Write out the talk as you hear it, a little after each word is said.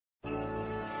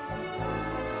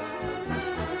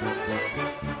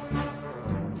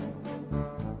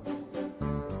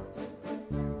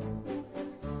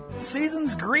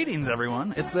Season's greetings,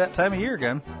 everyone. It's that time of year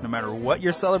again. No matter what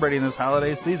you're celebrating this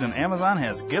holiday season, Amazon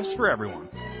has gifts for everyone.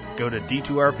 Go to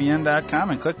D2RPN.com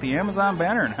and click the Amazon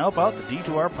banner and help out the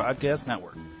D2R Podcast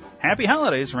Network. Happy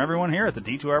holidays from everyone here at the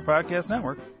D2R Podcast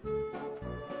Network.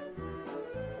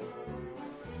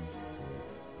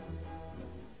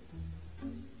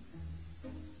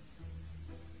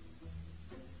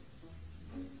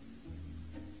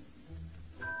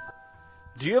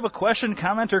 Do you have a question,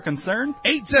 comment, or concern?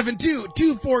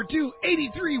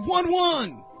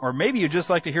 872-242-8311. Or maybe you'd just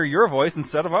like to hear your voice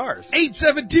instead of ours.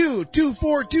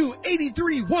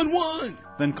 872-242-8311.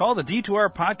 Then call the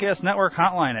D2R Podcast Network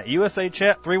hotline at USA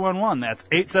Chat 311. That's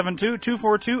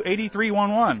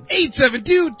 872-242-8311.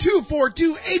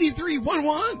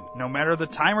 872-242-8311. No matter the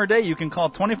time or day, you can call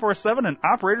 24/7 and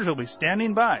operators will be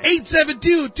standing by.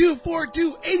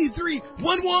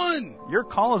 872-242-8311. Your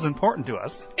call is important to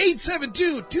us.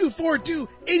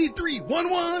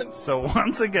 872-242-8311. So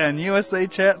once again, USA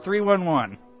Chat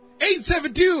 311.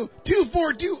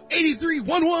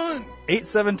 872-242-8311.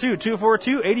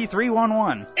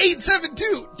 872-242-8311.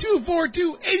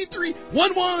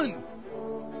 872-242-8311.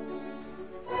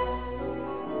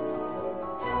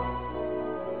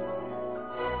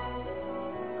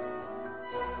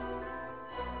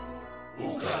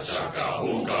 Hookah chaka,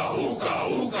 hookah, hookah,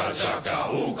 hookah chaka,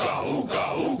 hookah, hookah,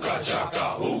 hookah chaka,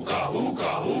 hookah,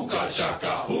 hookah, hookah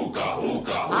chaka, hookah,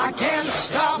 hookah. I can't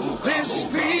stop this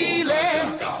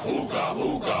feeling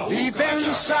deep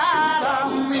inside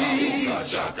of me.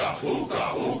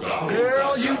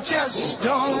 Girl, you just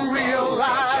don't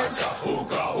realize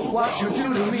what you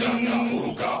do to me.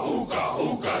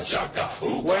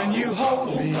 When you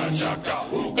hold me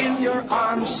in your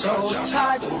arms so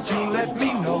tight, you let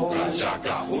me know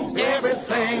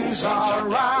everything's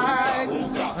alright.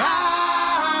 I'm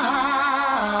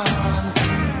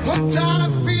hooked on a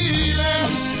feeling.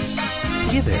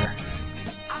 Hey there.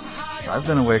 So I've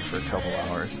been awake for a couple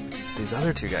hours. These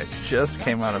other two guys just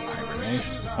came out of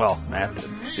hibernation. Well, Matt did.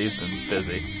 Steve's been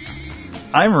busy.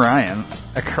 I'm Ryan.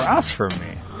 Across from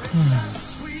me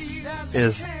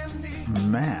is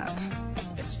Matt.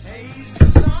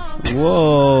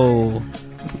 Whoa.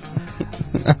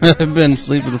 I've been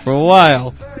sleeping for a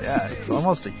while. Yeah, it's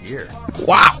almost a year.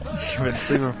 Wow. You've been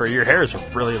sleeping for your hair's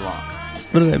really long.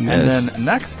 What did I miss? And then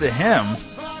next to him,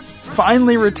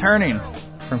 finally returning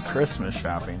from Christmas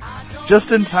shopping.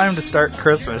 Just in time to start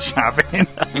Christmas shopping.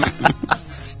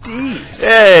 Steve.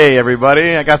 Hey,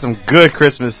 everybody. I got some good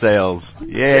Christmas sales.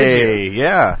 Yay.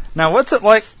 Yeah. Now, what's it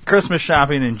like Christmas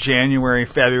shopping in January,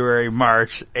 February,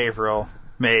 March, April,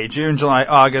 May, June, July,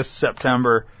 August,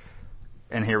 September,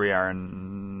 and here we are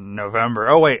in November.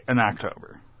 Oh, wait, in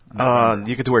October.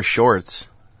 You get to wear shorts.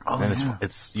 Oh, and yeah.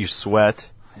 it's you sweat.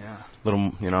 Yeah.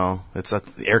 Little, it's the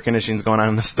air conditioning's going on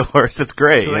in the stores. It's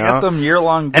great. So they got them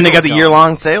year-long and they got the deals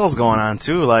year-long sales going on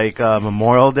too, like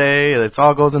Memorial Day. It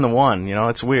all goes into one.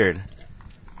 It's weird.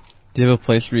 Do you have a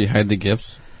place where you hide the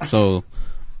gifts? So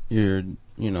you're, I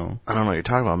don't know what you're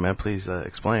talking about, man. Please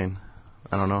explain.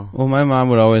 I don't know. Well, my mom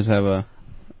would always have a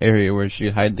area where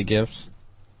she'd hide the gifts.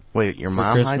 Wait, your For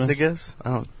mom Christmas? hides the gifts?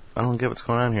 I don't get what's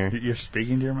going on here. You're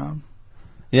speaking to your mom?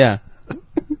 Yeah.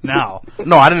 Now.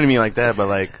 No, I didn't mean like that, but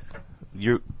like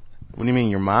what do you mean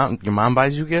your mom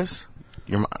buys you gifts?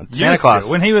 Santa Claus.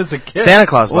 When he was a kid. Santa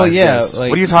Claus buys Well, yeah, gifts. like-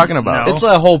 What are you talking about? No. It's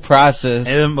a whole process.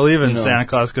 He didn't believe in You know. Santa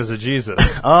Claus because of Jesus.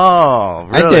 Oh,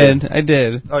 really? I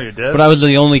did. Oh, you did? But I was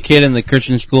the only kid in the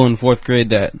Christian school in 4th grade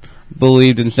that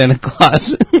believed in Santa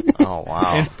Claus. Oh,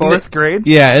 wow. in 4th grade?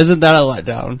 Yeah, isn't that a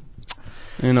letdown?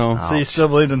 So you still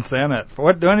believed in Santa.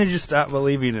 When did you stop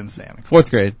believing in Santa? 4th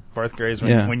grade. 4th grade is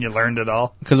Yeah. when you learned it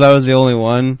all? Because I was the only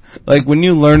one. Like, when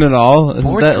you learn it all... isn't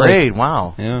 4th that, like- grade,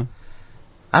 wow. yeah.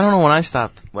 I don't know when I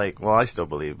stopped, I still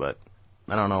believe, but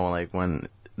I don't know, when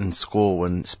in school,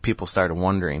 when people started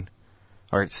wondering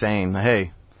or saying,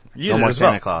 hey, no more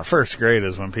Santa Claus. 1st grade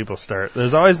is when people start.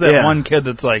 There's always that Yeah. one kid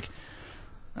that's like,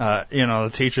 the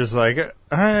teacher's like,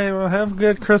 all right, well, have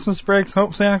good Christmas breaks.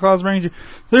 Hope Santa Claus brings you.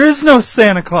 There is no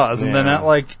Santa Claus. And then Yeah.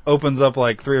 that, opens up,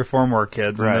 3 or 4 more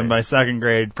kids. And Right. then by 2nd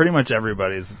grade, pretty much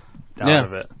everybody's out Yeah.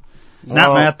 of it.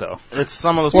 Not Well, Matt, though. It's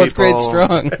some of those 4th people. grade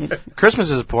strong. Christmas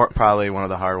is probably one of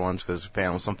the hard ones because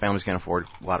some families can't afford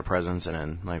a lot of presents, and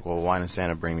then why didn't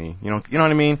Santa bring me? You know what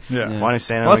I mean? Yeah. Yeah. Why didn't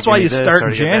Santa? Well, that's give why me you this start or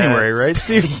in to get that? January, right,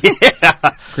 Steve?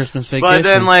 Christmas vacation. But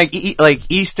then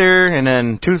Easter and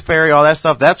then Tooth Fairy, all that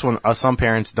stuff. That's when some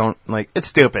parents don't like. It's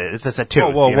stupid. It's just a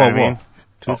tooth. Whoa, you know what I mean?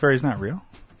 Tooth Fairy's not real?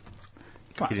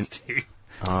 Come on, didn't- Steve.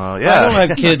 Yeah. I don't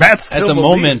have kids Matt at still the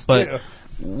believes, moment, but too.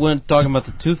 when talking about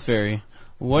the Tooth Fairy,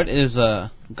 what is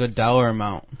a good dollar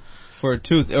amount for a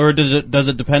tooth, or does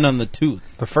it depend on the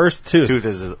tooth? The first tooth. Tooth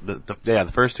is the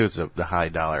first tooth is the high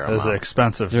dollar Is amount.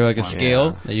 expensive. Is there like a one.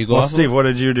 scale that you go Well, off Steve, of? what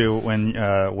did you do when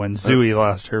Zooey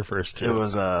lost her first tooth? It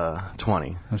was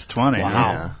 20. It was 20. Wow.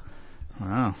 Yeah.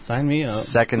 Wow. Sign me up.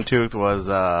 Second tooth was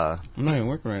I'm not even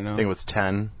working right now. I think it was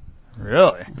 10,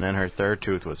 Really? and then her third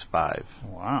tooth was 5.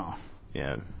 Wow.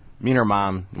 Yeah. Me and her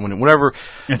mom, whatever.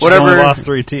 And she only lost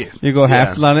 3 teeth. You go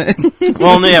half on it.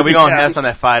 Well, yeah, we going half on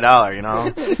that $5, you know.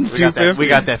 We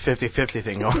got that 50-50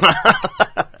 thing going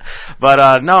on.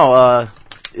 But no,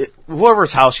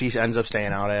 whoever's house she ends up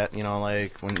staying out at, you know,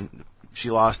 like when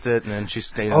she lost it, and then she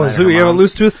stays. Oh, at Zoo, her you have a mom's.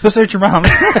 loose tooth? Go stay at your mom's.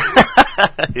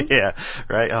 Yeah,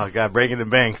 right. Oh God, breaking the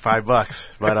bank,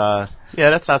 $5. But yeah,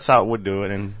 that's how it would do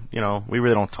it, and you know, we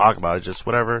really don't talk about it. Just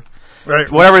whatever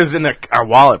is in our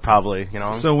wallet, probably. You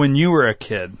know. So when you were a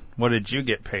kid, what did you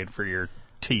get paid for your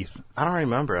teeth? I don't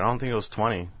remember. I don't think it was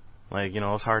 20. Like, you know,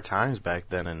 it was hard times back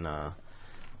then in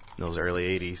those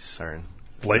early 80s or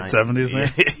Late 70s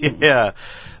there? Yeah.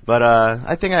 But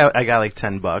I think I got like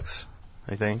 $10,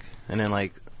 I think. And then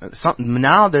like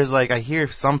now there's like, I hear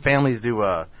some families do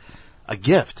a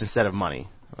gift instead of money.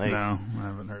 Like, No, I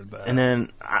haven't heard that. and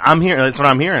then I'm hearing, that's what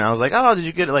I'm hearing. I was like, oh, did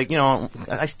you get it? Like, you know,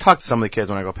 I talk to some of the kids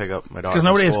when I go pick up my daughter. Because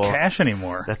nobody has from school. cash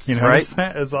anymore. That's you know, right.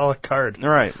 that? It's all a card.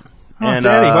 Right. Oh, And,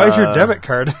 Daddy, why is your debit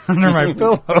card under my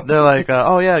pillow? They're like,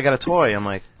 oh yeah, I got a toy. I'm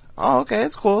like, oh, okay,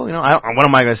 it's cool. You know, what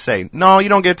am I going to say? No, you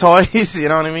don't get toys. You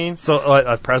know what I mean? So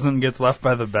a present gets left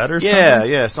by the bed or something?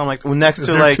 Yeah. So I'm like, well, next Is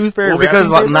to there like, tooth fairy because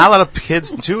wrapping paper? not a lot of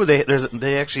kids too.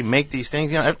 They actually make these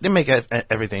things. You know, they make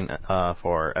everything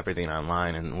for everything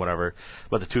online and whatever.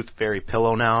 But the tooth fairy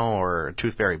pillow now, or a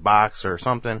tooth fairy box or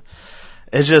something.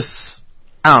 It's just,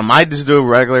 I don't know. I just do a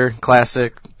regular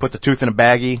classic. Put the tooth in a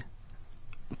baggie,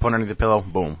 put it underneath the pillow.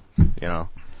 Boom. You know,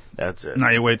 that's it. Now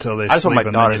you wait till they I just hope sleep my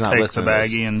and daughter's then not you take the listening to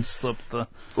this. baggie and slip the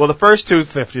Well, the first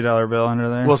tooth. $50 bill under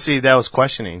there. Well, see, that was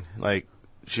questioning. Like,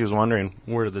 she was wondering,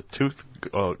 where did the tooth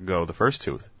go, the first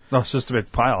tooth? No, it's just a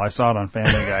big pile. I saw it on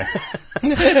Family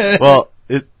Guy. Well,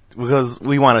 because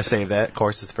we want to save that. Of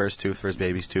course, it's first tooth, first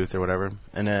baby's tooth or whatever.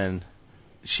 And then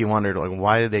she wondered, like,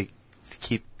 why did they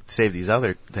save these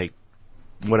other, like,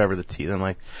 whatever the teeth? I'm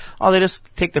like, oh, they just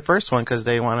take the first one because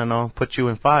they want to put you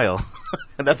in file.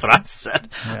 That's what I said.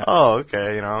 Yeah. Oh,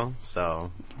 okay, you know,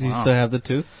 so. Do you still have the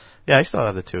tooth? Yeah, I still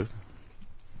have the tooth.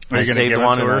 Are you I gonna saved give it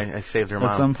one to and her I saved her at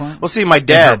mom. some point? Well, see, my In her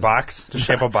dad. box? To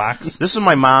shape a box? This is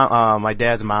my mom. My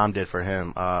dad's mom did for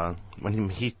him when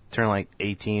he turned like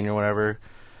 18 or whatever.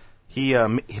 He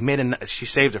made she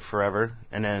saved it forever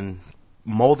and then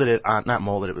molded it on, not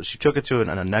molded it, but she took it to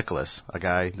a necklace. A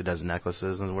guy that does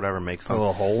necklaces and whatever makes A them.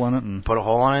 little hole in it? And Put a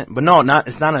hole on it, but no,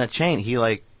 it's not in a chain. He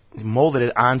molded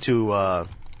it onto I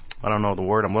don't know the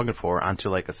word I'm looking for, onto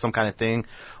like some kind of thing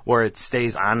where it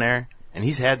stays on there. And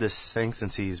he's had this thing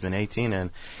since he's been 18,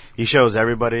 and he shows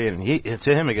everybody, and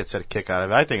to him, it gets a kick out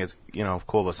of it. I think it's, you know,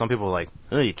 cool, but some people are like,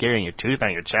 oh, you're carrying your tooth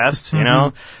on your chest, you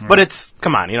know? But it's,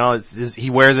 come on, you know, he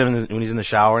wears it when he's in the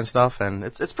shower and stuff, and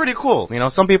it's pretty cool. You know,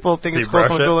 some people think Does it's he cool, brush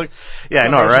some it? people like, yeah, I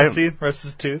know, brush right? Brush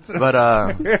his tooth.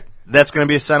 But, that's gonna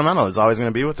be sentimental. It's always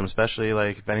gonna be with him, especially,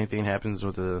 like, if anything happens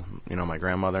with my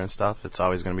grandmother and stuff, it's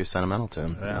always gonna be sentimental to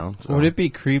him, you know? So. Would it be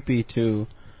creepy to,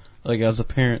 like, as a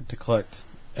parent, to collect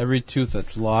every tooth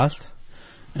that's lost,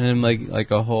 and then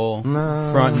like a whole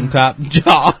front and top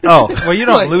jaw? Oh, Well, you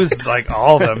don't lose, like,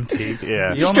 all them teeth.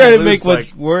 yeah. You Just only try to lose, make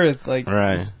what's like, worth. Like,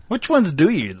 Right. Which ones do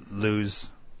you lose?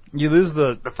 You lose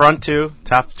the front two,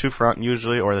 top two front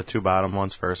usually, or the two bottom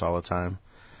ones first all the time.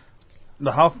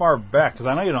 how far back? Because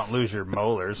I know you don't lose your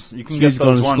molars. You can Steve's get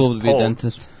going those to ones school to be a pulled.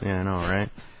 dentist. Yeah, I know, right?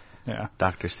 Yeah.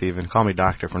 Dr. Steven. Call me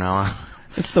doctor from now on.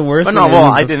 It's the worst. But when no, they well,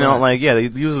 lose I the didn't know, front. like, yeah, they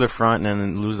use the front and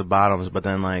then lose the bottoms, but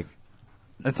then, like,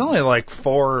 It's only like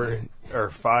 4 or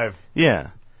 5 yeah.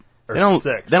 or They don't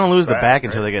 6. They don't lose the back right?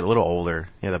 until they get a little older.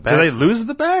 Yeah, the Do back. they lose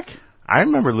the back? I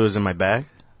remember losing my back.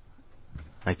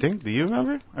 I think. Do you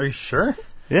remember? Are you sure?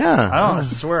 Yeah. I don't. I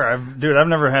swear, I've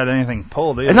never had anything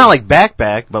pulled. Either. It's not like back,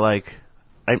 but like.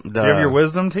 Do you have your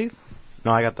wisdom teeth?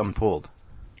 No, I got them pulled.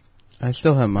 I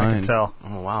still have I mine. can tell.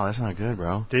 Oh, wow, that's not good,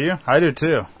 bro. Do you? I do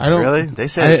too. I don't Really? They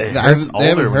said it they hurts haven't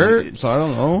older when hurt, you- so I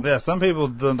don't know. Yeah, some people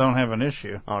don't have an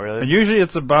issue. Oh, really? And usually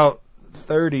it's about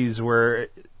 30s where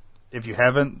if you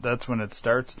haven't, that's when it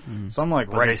starts. So I'm like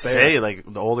But right they there. say, like,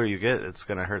 the older you get, it's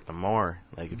going to hurt the more.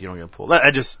 Like, if you don't get pulled.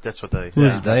 That's what they...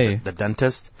 Who's they? The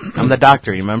dentist. I'm the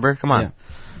doctor, you remember? Come on.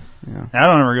 Yeah. I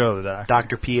don't ever go to the doctor.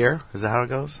 Dr. Pierre. Is that how it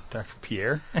goes? Dr.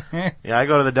 Pierre. Yeah, I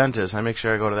go to the dentist. I make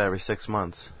sure I go to that every 6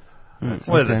 months.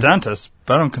 Well, the dentist,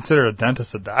 but I don't consider a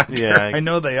dentist a doctor. Yeah, I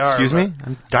know they are. Excuse me?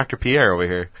 I'm Dr. Pierre over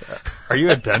here. Are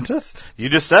you a dentist? You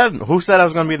just said, who said I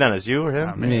was going to be a dentist? You or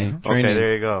him? Me. Okay, Training.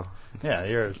 there you go. Yeah,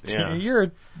 you're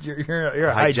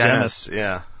a Hygienist, hygienist.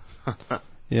 yeah.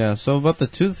 Yeah, so about the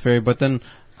Tooth Fairy, but then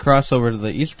cross over to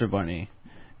the Easter Bunny.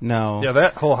 Now, Yeah,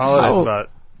 that whole holiday is How- about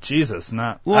Jesus,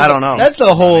 not. well, I don't know. That's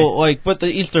a whole, like, but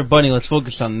the Easter Bunny, let's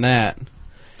focus on that.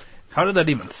 How did that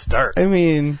even start? I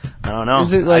mean, I don't know.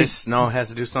 Is it I like- just know it has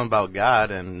to do something about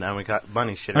God, and then we got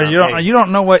bunny shit. Or you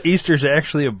don't know what Easter's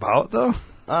actually about, though?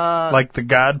 Like the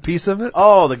God piece of it?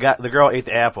 Oh, the girl ate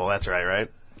the apple. That's right?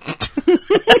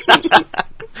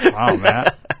 Wow,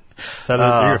 Matt. Is that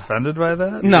are you offended by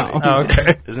that? no. Oh,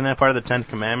 okay. Isn't that part of the 10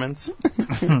 Commandments?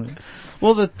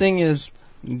 Well, the thing is,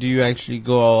 do you actually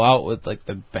go all out with, like,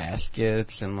 the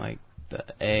baskets and, like, the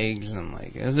eggs and,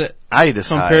 like, is it I just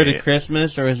compared to hide.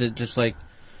 Christmas, or is it just like,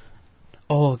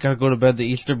 oh, gotta go to bed, the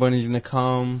Easter Bunny's gonna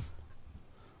come?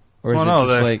 Or is Well, it no,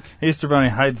 just the like, Easter Bunny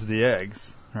hides the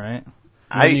eggs, right?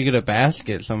 then you get a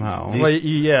basket somehow? These- Well,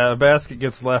 yeah, a basket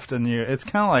gets left in you. It's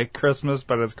kind of like Christmas,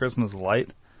 but it's Christmas light.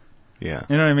 Yeah.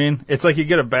 You know what I mean? It's like you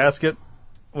get a basket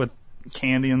with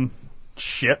candy and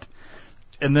shit,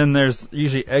 and then there's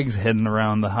usually eggs hidden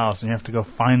around the house, and you have to go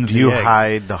find Do the you eggs.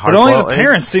 hide the But hard only the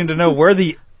parents seem to know where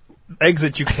the eggs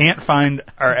that you can't find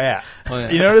are at. Oh, yeah.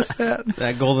 You notice that?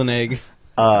 That golden egg.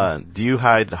 Do you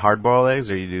hide the hard-boiled eggs,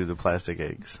 or you do the plastic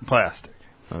eggs? Plastic.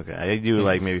 Okay, I do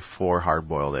like maybe 4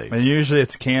 hard-boiled eggs. And usually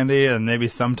it's candy, and maybe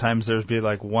sometimes there's be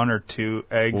like 1 or 2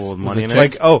 eggs. Well, money in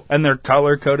like it? and they're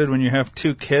color coded. When you have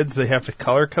 2 kids, they have to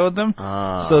color code them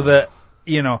Ah. so that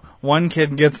one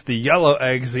kid gets the yellow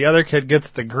eggs, the other kid gets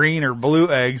the green or blue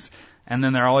eggs, and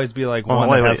then there'll always be like one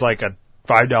wait, that has wait. like a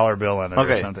 $5 bill in it or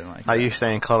Okay, something like are that. you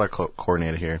saying color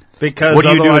coordinator here? Because what do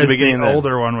you do at the otherwise beginning the then?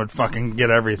 older one would fucking get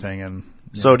everything and.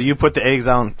 So do you put the eggs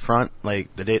out in front,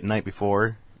 like the night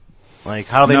before? Like,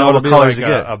 how do they No, know it'll what be colors like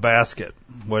to get? a basket.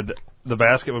 The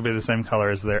basket would be the same color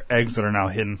as their eggs that are now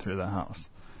hidden through the house.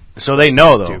 So they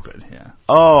know, though. Stupid, yeah.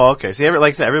 Oh, okay. See,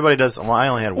 like I said, everybody does. Well, I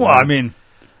only had one. Well, I mean,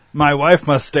 my wife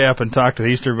must stay up and talk to the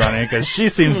Easter Bunny because she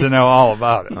seems to know all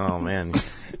about it. Oh, man.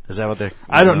 Is that what they're...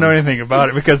 I don't know anything about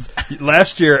it because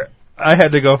last year I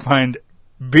had to go find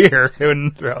beer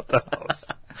hidden throughout the house.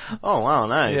 Oh, wow,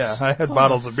 nice. Yeah, I had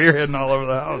bottles of beer hidden all over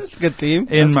the house. Good theme.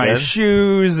 In That's my good.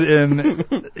 shoes, in,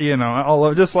 all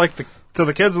over, just like so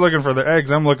the kids are looking for their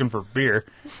eggs, I'm looking for beer.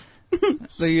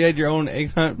 So you had your own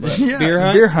egg hunt, but Yeah, beer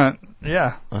hunt? Beer hunt,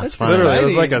 yeah. That's fine. Literally, it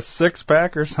was exciting. like a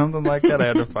 6-pack or something like that I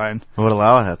had to find. What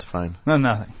allow I have to find? No,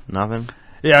 nothing. Nothing?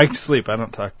 Yeah, I sleep. I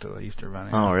don't talk to the Easter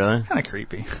Bunny. Oh, really? Kind of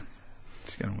creepy.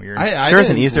 It's kind of weird. I Sure, it's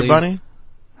an didn't Easter believe- bunny?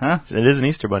 Huh? It is an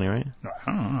Easter bunny, right?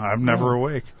 I don't know. I'm never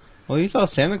awake. Well, you saw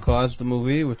Santa Claus, the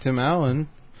movie with Tim Allen.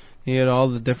 He had all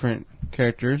the different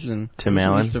characters and Tim it was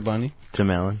an Allen? Easter Bunny. Tim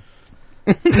Allen.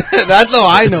 That's all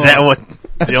I know. Is that what...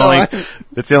 The only... all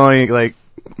That's the only, like,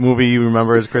 movie you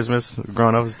remember as Christmas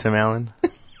growing up is Tim Allen?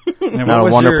 And Not what a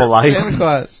was Wonderful your- Life? Santa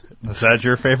Claus. Is that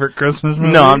your favorite Christmas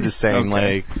movie? No, I'm just saying,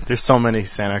 Okay. like, there's so many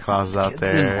Santa Clauses out Kids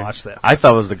there. didn't watch that. I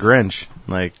thought it was The Grinch,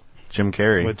 like Jim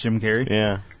Carrey. With Jim Carrey?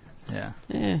 Yeah. Yeah.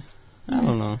 I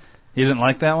don't know. You didn't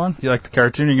like that one? You like the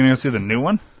cartoon? You're going to go see the new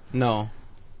one? No.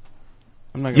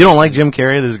 I'm not You gonna- don't like Jim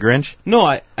Carrey, this Grinch? No,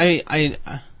 I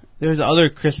there's other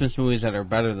Christmas movies that are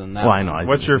better than that. Well, I know.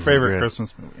 What's your favorite Grinch.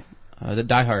 Christmas movie? The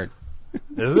Die Hard.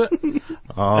 Is it?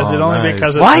 Oh, Is it only nice.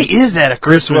 because it's- Why is that a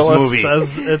Christmas Willis movie?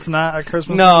 says it's not a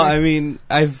Christmas No, movie? I mean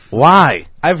Why?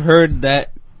 I've heard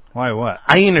that. Why what?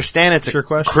 I understand it's Your a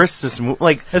question? Christmas movie.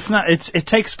 Like, It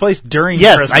takes place during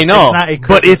yes, Christmas. I know, It's not a but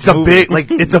Christmas it's a movie. big,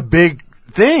 like, it's a big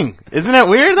thing. Isn't that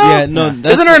weird though? Yeah, no,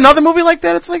 that's- Isn't there another movie like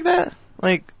that? It's like that,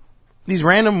 like these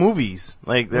random movies.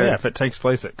 Like, they're. Yeah, if it takes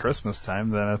place at Christmas time,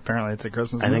 then apparently it's a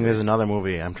Christmas I movie. think there's another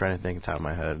movie. I'm trying to think on top of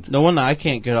my head. The one that I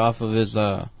can't get off of is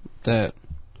that.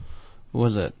 What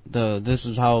was it? The This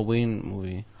Is Halloween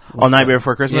movie. Oh, Nightmare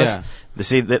Before Christmas. Yeah.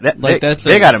 See, Like, they that's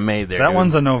they a- got it made there. That dude.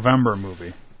 one's a November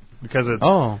movie. Because it's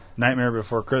Oh. Nightmare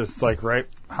Before Christmas. It's like right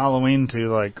Halloween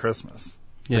to like Christmas.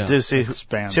 Yeah. Dude, see, It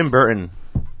spans. Tim Burton,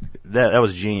 that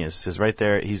was genius. Is right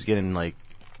there. He's getting like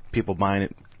people buying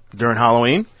it during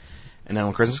Halloween, and then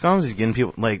when Christmas comes, he's getting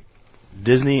people like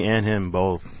Disney and him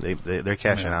both. They're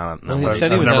cashing out. Well, he I've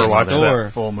said he was never at a watched store.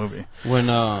 that full movie. When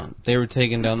they were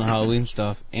taking down the Halloween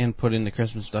stuff and putting the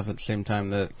Christmas stuff at the same time,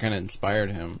 that kind of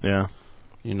inspired him. Yeah,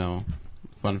 You know,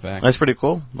 fun fact. that's pretty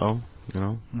cool. Well, you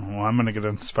know, Well, I'm going to get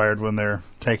inspired when they're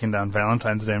taking down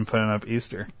Valentine's Day and putting up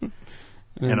Easter and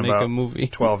in then make about a movie.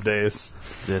 12 days.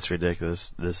 that's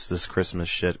ridiculous. This Christmas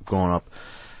shit going up.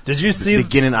 Did you see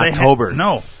Beginning they had- October.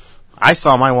 no. I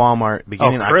saw my Walmart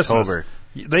beginning Christmas. October.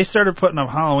 They started putting up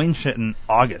Halloween shit in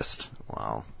August.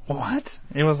 Wow. What?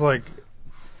 It was like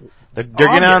They're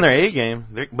getting on their August. A game,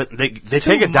 but they 2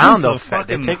 take it down months though. of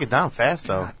fucking- They take it down fast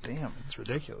though. God damn, it's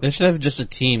ridiculous. They should have just a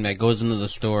team that goes into the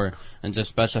store and just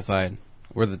specified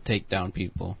where the takedown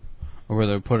people or where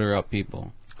the putter up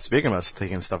people. Speaking of us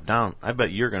taking stuff down, I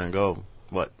bet you're gonna go.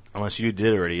 What? Unless you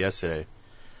did already yesterday.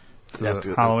 To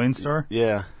the Halloween store?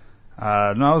 Yeah. No,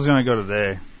 I was going to go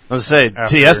today. Let's say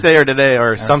After- yesterday or today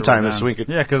or after sometime we're this done. week.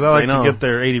 Yeah, because I say like no. to get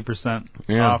their 80%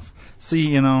 Yeah. off.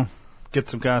 See, get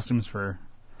some costumes for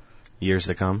Years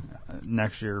to come.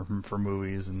 next year for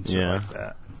movies and stuff Yeah. like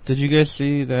that. Did you guys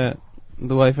see that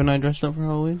the wife and I dressed up for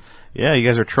Halloween? Yeah, you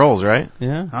guys are trolls, right?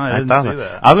 Yeah. Oh, I didn't thought see so.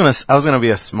 that. I was gonna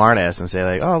be a smartass and say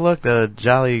like, oh look, the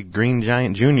Jolly Green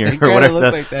Giant Junior They or kinda whatever. look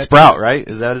The like that, Sprout, too. right?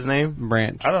 Is that his name?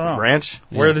 Branch. I don't know. Branch.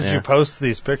 Where did Yeah. you post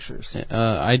these pictures? IG,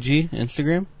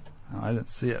 Instagram. Oh, I didn't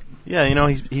see it. Yeah,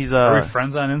 he's Are we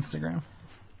friends on Instagram?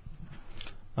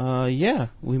 Yeah,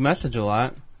 we message a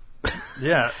lot.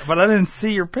 Yeah, but I didn't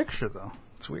see your picture though.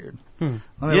 It's weird. Let me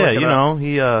yeah, look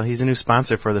it up. he's a new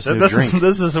sponsor for this new This drink.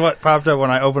 is what popped up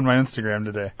when I opened my Instagram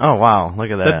today. Oh wow,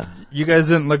 look at that. You guys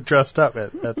didn't look dressed up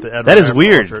at the. That is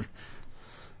weird.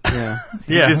 Yeah.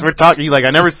 Yeah, We're talking like I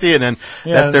never see it, and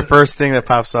Yeah, that's their first thing that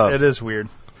pops up. it is weird.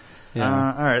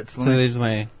 Yeah. All right, so let me- Today's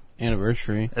my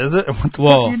anniversary. is it? What the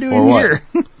Whoa. fuck are you For doing what? here?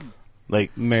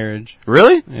 Like Marriage.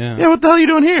 really? Yeah. Yeah. What the hell are you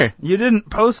doing here? You didn't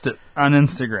post it on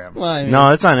Instagram. Well, I mean,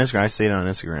 No, it's on Instagram. I see it on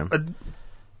Instagram.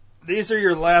 These are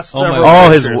your last Oh, my several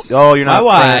God. pictures. You're my not.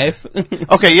 wife.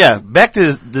 Okay, yeah. Back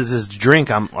to this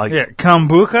drink. I'm like, Yeah,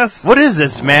 kombuchas. what is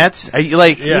this, Matt? Are you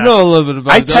like? Yeah. You know a little bit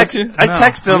about I it, don't you?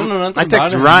 text You him. don't know nothing I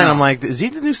text about it? Ryan. No. I'm like, is he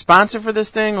the new sponsor for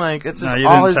this thing? Like, it's No, just you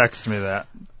all didn't his. text me that.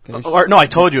 Or no, I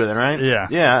told you then, right? Yeah.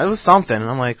 Yeah, it was something. And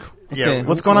I'm like, Yeah, Okay.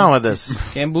 what's going on with this?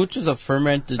 Kombucha is a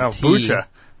fermented Oh, tea. bucha.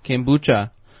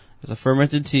 Kombucha is a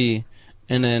fermented tea,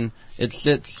 and then it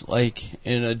sits like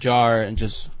in a jar and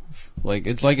just like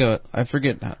it's like I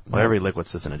forget. Well, every liquid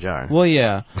sits in a jar. Well,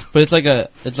 yeah, but it's like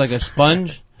a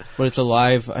sponge, but it's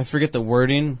alive. I forget the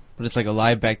wording, but it's like a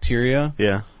live bacteria,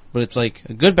 Yeah. but it's like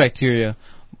a good bacteria.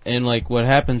 And like what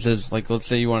happens is like let's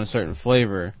say you want a certain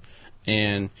flavor,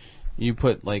 and you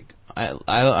put like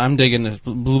I'm digging this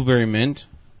blueberry mint.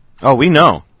 Oh, we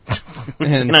know. We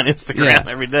see And- it on Instagram yeah.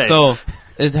 every day. So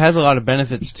it has a lot of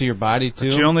benefits to your body But too.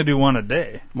 you only do one a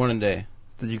day. One a day.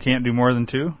 You can't do more than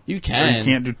two. You Or can. you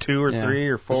can't do 2 or Yeah. 3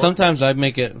 or 4. Sometimes I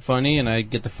make it funny and I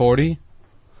get the 40.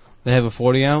 They have a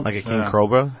 40 ounce. like a King Yeah.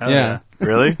 Cobra. Hell yeah.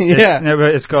 Really? Yeah. No,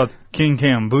 but it's called King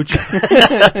Kombucha.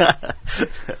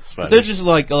 That's funny. There's just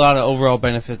like a lot of overall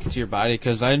benefits to your body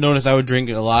because I noticed I would drink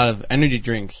a lot of energy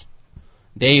drinks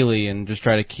daily and just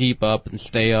try to keep up and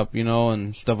stay up,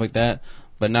 and stuff like that.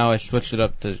 But now I switched it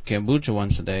up to kombucha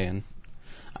once a day and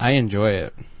I enjoy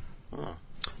it.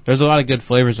 There's a lot of good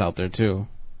flavors out there too.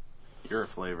 You're a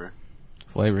flavor.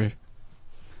 Flavor.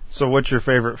 So what's your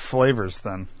favorite flavors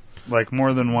then? Like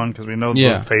more than one because we know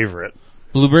Yeah. the favorite.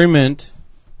 Blueberry mint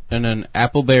and then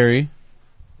appleberry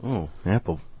Oh,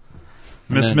 apple.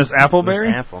 Miss then- This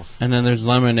Appleberry? apple. and then there's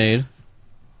lemonade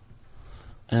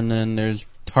and then there's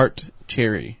tart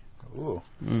cherry. Ooh.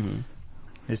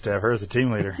 Used to have her as a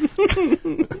team leader.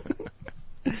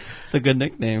 It's a good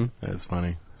nickname. That's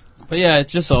funny. But yeah,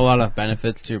 it's just a lot of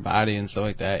benefits to your body and stuff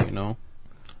like that,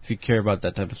 if you care about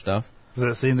that type of stuff. Does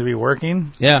it seem to be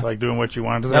working? Yeah. Like doing what you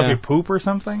want? Does it help Yeah. you poop or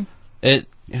something? It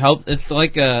helps. It's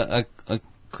like a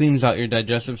cleans out your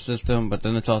digestive system, but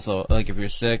then it's also like if you're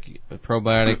sick, a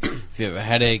probiotic. If you have a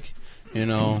headache,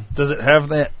 Does it have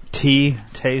that tea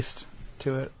taste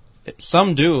to it?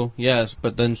 some do, yes,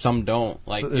 but then some don't.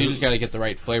 Like So you is just got to get the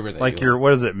right flavor. That Like you your,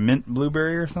 what is it, mint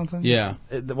blueberry or something? Yeah,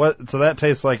 So that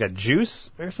tastes like a juice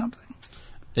or something?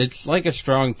 it's like a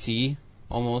strong tea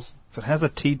almost, So it has a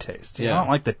tea taste. Yeah. I don't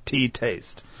like the tea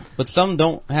taste. but some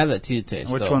don't have that tea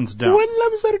taste. Which though. ones don't?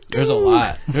 There's a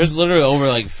lot. There's literally over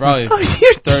like probably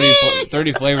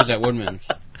 30 flavors at Woodman's.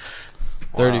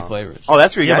 30 flavors. Oh,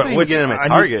 that's where you Yeah, got but to which- get them at I need-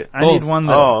 Target. I need Both. one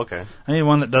that. Oh, okay. I need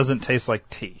one that doesn't taste like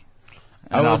tea.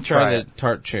 I And I'll would try the it.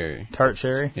 tart cherry. Tart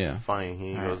cherry. Yeah. Funny,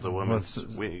 he goes to women's.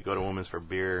 What's- We go to women's for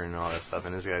beer and all that stuff,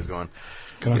 and this guy's going.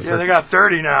 Going Yeah, they got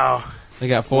 30 now. They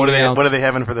got What 40 are they? ounce. What are they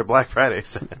having for their Black Friday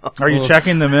sale? Are you Well-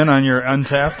 checking them in on your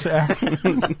Untapped app?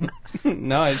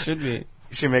 No, it should be.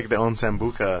 You should make their own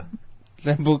sambuca.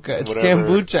 Sambuca. It's Whatever.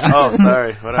 kombucha. Oh,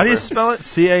 sorry. Whatever. How do you spell it?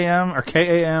 CAM or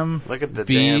KAM? Look at the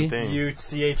B- damn thing.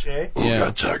 UCHA?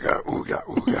 Yeah. Chugga, ooga,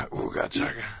 ooga, ooga,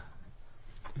 chugga.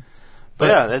 But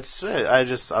yeah, that's it. I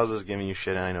was just giving you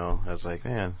shit. I know. I was like,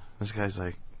 man, this guy's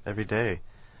like every day.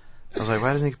 I was like,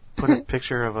 why doesn't he put a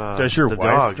picture of Does your the wife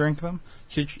dog? drink them?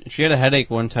 She had a headache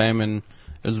one time and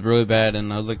It was really bad,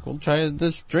 and I was like, "Well, try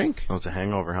this drink." Oh, it's a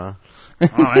hangover, huh? Oh,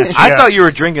 man. I thought you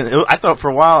were drinking. I thought for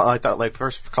a while. I thought like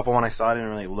first couple when I saw it, I didn't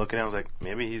really look at it. I was like,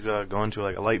 maybe he's going to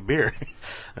like a light beer,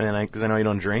 and because I know you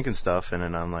don't drink and stuff. And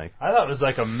then I'm like, I thought it was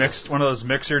like a one of those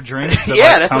mixer drinks. That,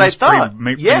 yeah, like, that's what I comes thought.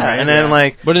 pre-made. And then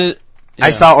like But I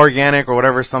yeah. saw organic or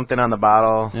whatever something on the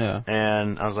bottle, Yeah.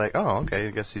 and I was like, oh, okay,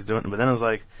 I guess he's doing it. But then I was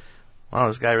like, wow,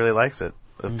 this guy really likes it.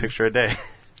 A picture a day.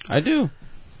 I do,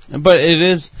 but it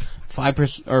is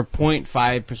 5% or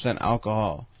 0.5%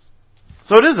 alcohol.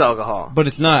 So it is alcohol. But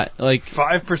it's not like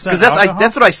 5%. Because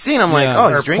that's what I seen. I'm like, Yeah. oh,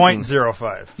 or he's drinking.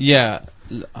 0.05. yeah,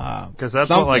 Because that's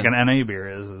something. what like an NA beer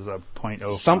is a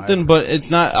 0.05. Something, but it's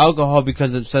not alcohol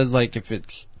because it says like if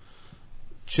it's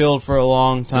chilled for a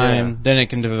long time, Yeah. then it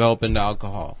can develop into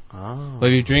alcohol. Oh. But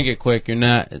if you drink it quick,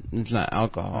 it's not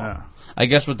alcohol. Yeah. I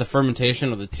guess with the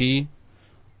fermentation of the tea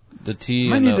Might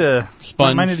and need the to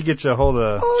sponge. Might need to get you a hold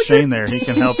of Shane there. He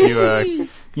can help you,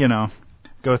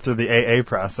 go through the AA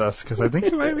process because I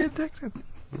think you might be addicted.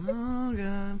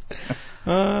 Oh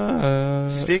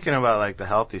god. Speaking about like the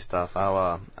healthy stuff,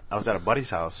 I was at a buddy's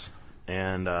house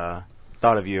and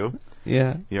thought of you.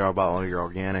 Yeah. You're all about all your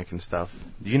organic and stuff.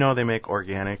 Do you know they make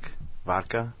organic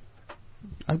vodka?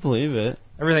 I believe it.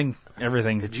 Everything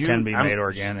can be made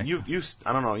organic. You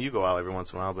I don't know. You go out every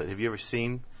once in a while, but have you ever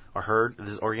seen or heard of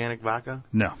this organic vodka?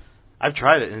 No, I've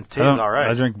tried it and it tastes all right.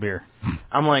 I drink beer.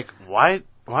 I'm like, why?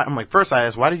 I'm like, first I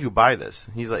asked, why did you buy this?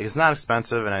 He's like, it's not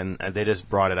expensive, and they just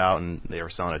brought it out and they were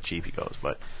selling it cheap. He goes,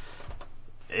 but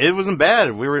it wasn't bad.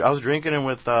 I was drinking it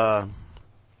with what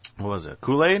was it,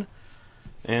 Kool-Aid,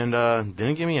 and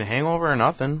didn't give me a hangover or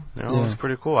nothing. It was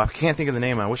pretty cool. I can't think of the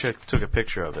name. I wish I took a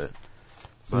picture of it,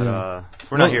 but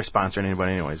we're not here sponsoring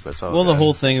anybody, anyways. But so the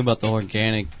whole thing about the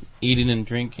organic eating and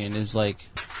drinking is like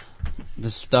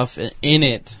the stuff in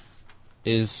it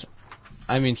is.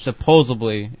 I mean,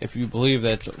 supposedly, if you believe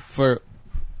that for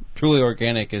truly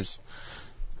organic is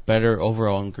better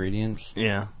overall ingredients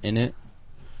in it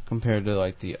compared to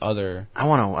like the other.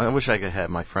 I wish I could have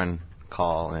my friend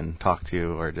call and talk to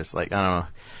you, or just like I don't know.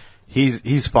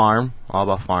 He's farm, all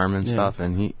about farm and stuff,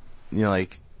 and he,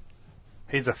 like.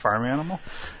 He's a farm animal?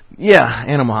 Yeah,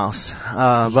 Animal House.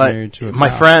 married But to a my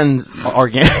cow. friends are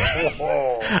organic.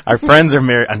 Our friends are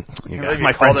married.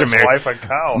 My friends are married. Wife a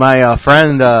cow. My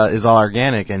friend is all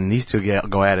organic, and these two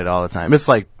go at it all the time. It's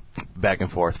like back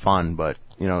and forth fun, but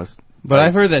it's. But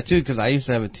I've heard that too because I used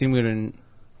to have a team leader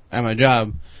at my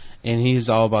job, and he's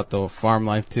all about the farm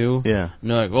life too. Yeah.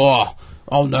 And they're like, "Oh,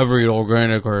 I'll never eat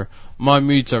organic," or "My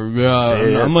meats are."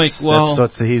 See, I'm like, "Well,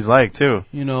 that's what he's like too."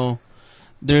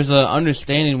 There's a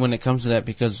understanding when it comes to that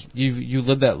because you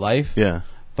live that life. Yeah.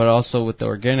 But also with the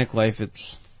organic life,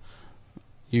 it's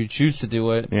you choose to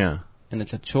do it. Yeah. And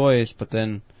it's a choice, but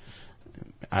then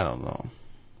I don't know.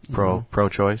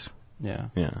 Pro-choice. Yeah.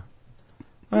 Yeah.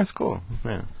 That's cool.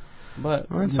 Yeah. But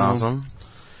That's awesome.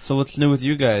 So what's new with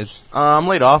you guys? I'm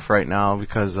laid off right now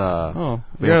because You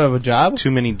we don't have have a job?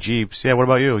 too many Jeeps. Yeah. What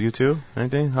about you? You too?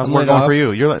 Anything? How's I'm work laid going off. for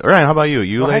you? You're Ryan. How about you?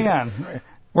 You Well, like? hang on.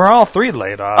 We're all three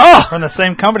laid off Oh! from the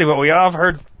same company, but we all have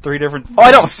heard three different. Oh,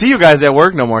 I don't see you guys at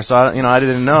work no more, so I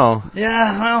didn't know.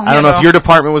 Yeah, well, I don't know if your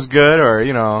department was good or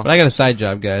But I got a side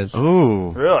job, guys. Ooh,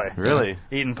 Really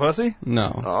Eating pussy.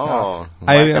 No. Oh,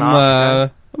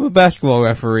 I'm a basketball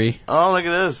referee. Oh, look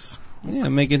at this. Yeah,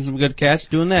 making some good catch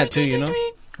doing that too,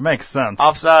 Makes sense.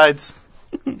 Offsides.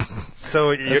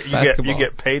 So you basketball.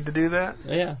 get paid to do that?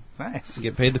 Yeah. Nice. You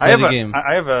get paid to I play have the game.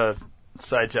 I have a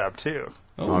side job too.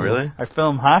 Oh, really? I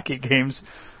film hockey games.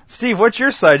 Steve, what's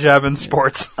your side job in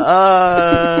sports? You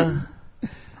I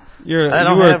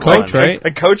don't were a have coach, one. right?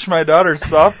 I coach my daughter's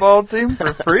softball team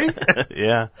for free.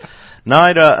 Yeah. No,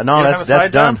 I don't. No, You don't have a that's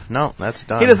side done. job? No, that's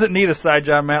done. He doesn't need a side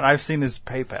job, Matt. I've seen his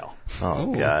PayPal. Oh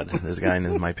Ooh. God, this guy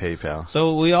is my PayPal.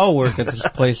 So we all work at this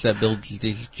place that builds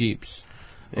these Jeeps.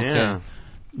 Yeah.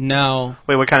 Now,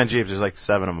 Wait, what kind of Jeeps? There's like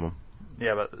 7 of them.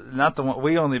 Yeah, but not the one.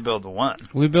 We only build the one.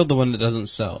 we build the one that doesn't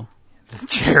sell.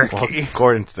 Cherokee. Well,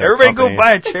 according to the Everybody company. go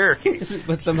buy a Cherokee.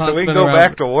 But somehow So we it's can been go around-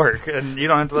 back to work, and you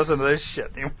don't have to listen to this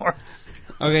shit anymore.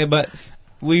 Okay, but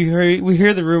we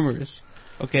hear the rumors.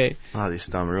 Okay. Oh, these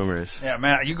dumb rumors. Yeah,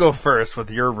 Matt, you go first with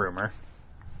your rumor.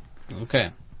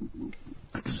 Okay.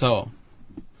 So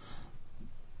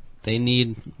they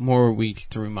need more weeks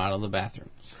to remodel the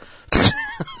bathrooms.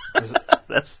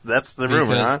 That's the rumor,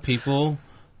 Because huh? people,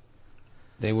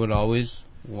 they would always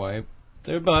wipe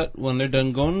their butt when they're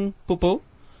done going poo-poo,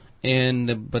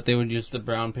 but they would use the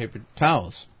brown paper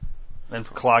towels. And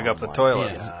clog up the my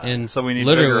toilets. Yeah. And So we need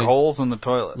literally- bigger holes in the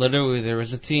toilets. Literally, there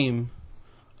was a team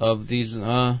of these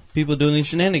people doing these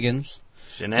shenanigans.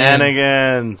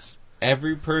 Shenanigans.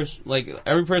 every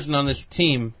person on this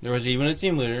team, there was even a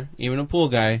team leader, even a pool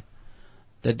guy,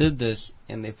 that did this,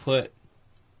 and they put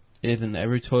it in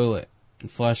every toilet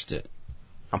and flushed it.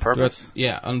 On purpose?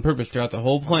 On purpose throughout the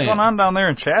whole plant. What's going on down there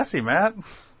in Chassis, Matt?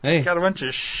 Hey. Got a bunch of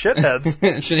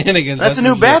shitheads. Shenanigans. That's a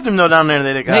new bathroom, though, down there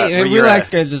that they got. Hey, relax,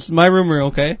 guys. It's my rumor,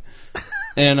 okay?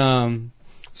 And,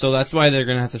 so that's why they're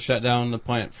going to have to shut down the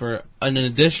plant for an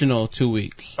additional 2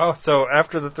 weeks. Oh, so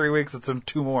after the 3 weeks, it's in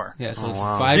 2 more. Yeah, so it's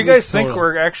wow. 5 Do you guys weeks think total.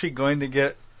 we're actually going to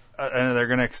get, and they're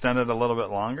going to extend it a little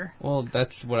bit longer? Well,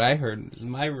 that's what I heard. It's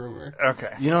my rumor.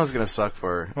 Okay. You know what's going to suck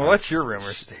for... Well, what's your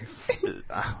rumor, Steve?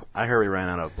 I heard we ran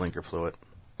out of blinker fluid.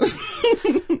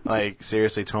 Like,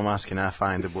 seriously, Tomas cannot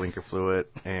find the blinker fluid,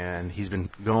 and he's been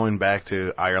going back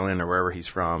to Ireland or wherever he's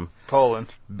from. Poland.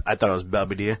 I thought it was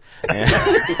Belvedere. No,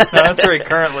 that's where he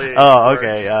currently... Oh,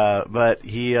 okay. But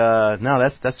he... no,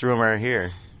 that's the rumor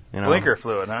here. You know, Blinker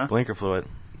fluid, huh? Blinker fluid.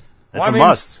 That's Well, I a mean,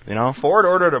 must, you know? Ford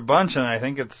ordered a bunch, and I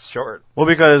think it's short. Well,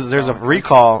 because there's a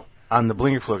recall on the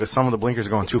blinker fluid because some of the blinkers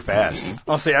are going too fast.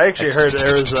 Oh, see, I actually heard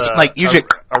there was Like, usually-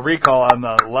 a recall on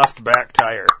the left back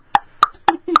tire.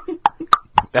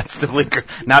 That's the blinker.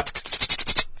 Not...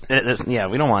 Yeah,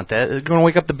 we don't want that. It's going to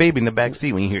wake up the baby in the back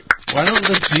seat when you hear... Why don't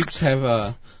the Jeeps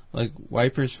have,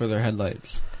 wipers for their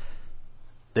headlights?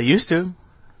 They used to.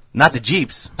 Not the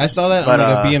Jeeps. I saw that But, on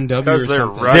like a BMW or because they're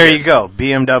something. rugged. There you go.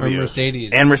 BMW. Or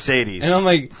Mercedes. And Mercedes. And I'm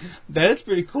like, that is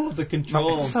pretty cool to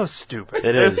control. It's so stupid.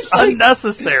 It It's is.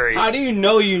 unnecessary. How do you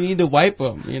know you need to wipe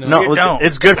them? You know? No, You don't.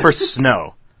 it's good for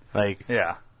snow. Like,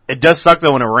 Yeah. it does suck,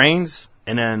 though, when it rains.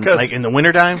 And then, 'Cause like, in the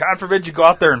wintertime. God forbid you go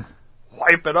out there and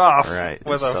wipe it off Right.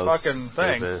 with It's a so fucking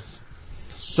stupid. thing.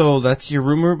 So that's your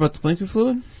rumor about the blinker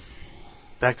fluid?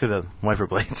 Back to the wiper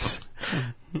blades.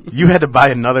 You had to buy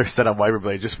another set of wiper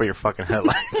blades just for your fucking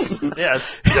headlights. Yeah,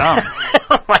 it's dumb.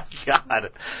 Oh my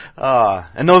god!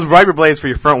 And those wiper blades for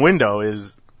your front window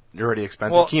is already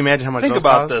expensive. Well, Can you imagine how much Think those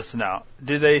about cost? this now.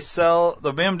 Do they sell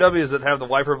the BMWs that have the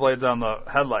wiper blades on the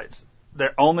headlights?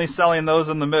 They're only selling those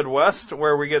in the Midwest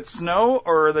where we get snow,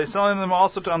 or are they selling them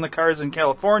also on the cars in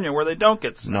California where they don't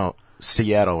get snow? No,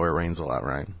 Seattle where it rains a lot,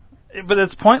 Ryan. But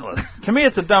it's pointless. To me,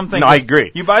 it's a dumb thing. No, I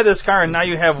agree. You buy this car and now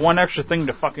you have one extra thing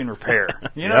to fucking repair.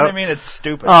 You know Yep. what I mean? It's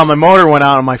stupid. Oh, my motor went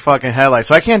out on my fucking headlight,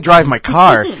 so I can't drive my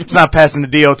car. It's not passing the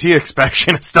DOT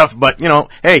inspection and stuff. But you know,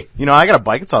 hey, you know, I got a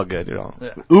bike. It's all good. You know,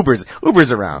 Yeah.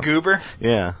 Uber's around. Goober?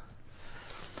 Yeah.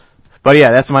 But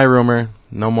yeah, that's my rumor.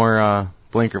 No more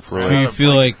blinker fluid. Do you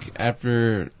feel like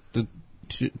after the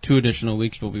two additional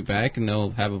weeks we'll be back and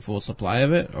they'll have a full supply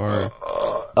of it? Or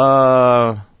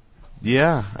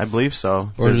Yeah, I believe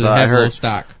so. or does it 'Cause, have I heard low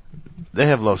stock? they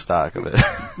have low stock of it.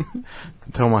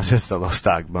 Tomas hits the low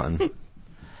stock button.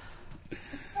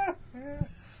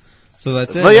 So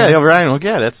that's it. But yeah, huh? Ryan, look,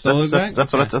 yeah, that's So we're what back? Okay.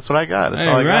 that's what I got. That's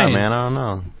Hey, all I got, Ryan. man. I don't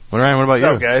know. Well, Ryan, what about What's you?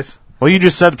 up, guys? Well, you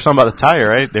just said something about the tire,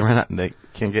 right? They ran out. They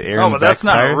can't get air. Oh, in the but that's back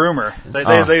not tire? a rumor. They,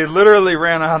 Oh. they literally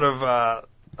ran out of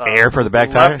Air for the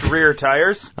back left tire? rear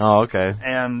tires, Oh, okay.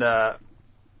 and man,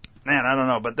 I don't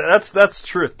know, but that's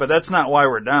truth. But that's not why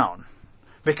we're down,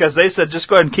 because they said just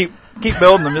go ahead and keep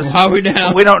building them. Just, Why we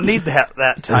down? We don't need that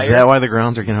tire. Is that why the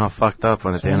grounds are getting all fucked up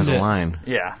when at the end of the Send it. line?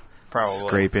 Yeah, probably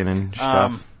Scraping and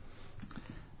stuff.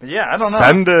 But yeah, I don't know.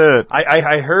 Send it.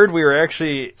 I heard we were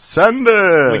actually Send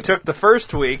it. we took the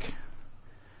first week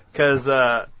because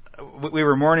we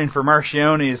were mourning for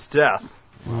Marchione's death,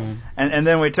 and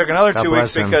then we took another God 2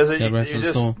 weeks bless him. because it God rest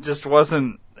his soul. just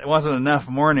wasn't enough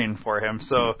mourning for him.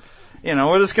 So, you know,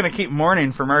 we're just going to keep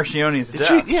mourning for Marchione's Did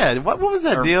death. you, yeah. What was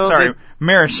that Or, deal? Sorry,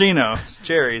 Maraschino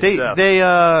Cherry's They death.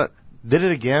 did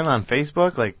it again on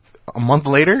Facebook like a month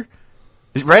later,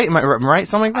 right? Am I right?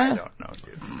 Something like I that. don't know,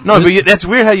 dude. No, but that's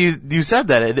weird how you said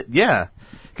that. Yeah,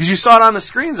 because you saw it on the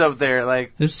screens up there.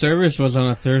 Like, This service was on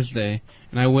a Thursday,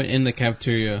 and I went in the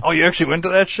cafeteria. Oh, you actually went to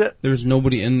that shit? There was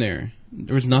nobody in there.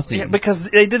 There was nothing. Yeah, because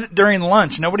they did it during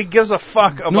lunch. Nobody gives a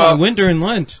fuck about. no, I went during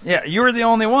lunch. Yeah, you were the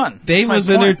only one. Dave That's my was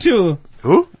in there point. too.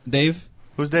 who? Dave?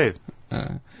 Who's Dave?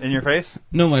 In your face?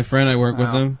 No, my friend. I work with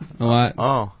Oh. him a lot.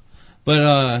 Oh,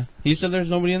 But he said there's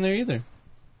nobody in there either.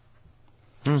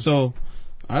 Hmm. So,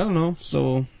 I don't know.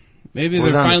 So, maybe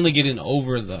Was they're on- finally getting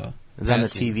over the... is that on the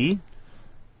passing. TV?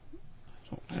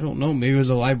 I don't know. Maybe it was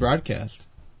a live broadcast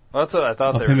Well, that's what I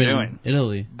thought of they were him doing. in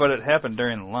Italy. But it happened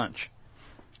during lunch.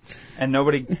 And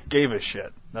nobody gave a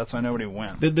shit. That's why nobody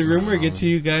went. Did the rumor get to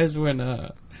you guys when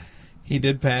he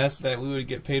did pass that we would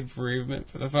get paid bereavement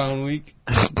for the following week?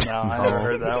 No, I never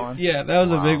heard that one. Yeah, that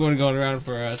was a big one going around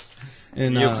for us.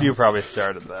 And You probably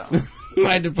started that one.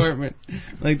 my department,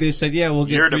 like they said, yeah, we'll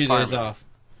get Your 3 days department. off.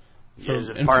 His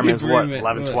and apartment's what? bereavement.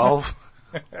 11, 12?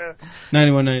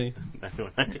 9190.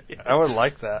 I would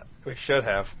like that. We should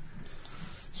have.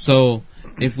 So,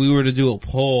 if we were to do a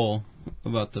poll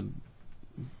about the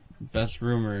best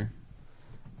rumor,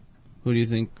 who do you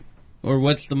think, or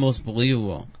what's the most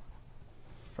believable?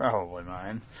 Probably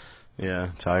mine. Yeah,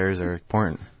 tires are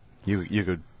important. You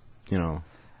could,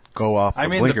 go off. I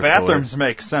mean, the bathrooms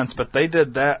make sense, but they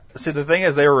did that. See, the thing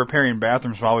is, they were repairing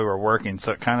bathrooms while we were working,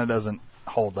 so it kind of doesn't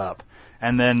hold up.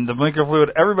 And then the blinker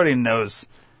fluid, everybody knows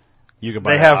You could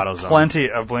buy they have AutoZone. plenty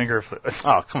of blinker fluid.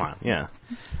 Oh, come on, yeah.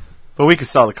 But we could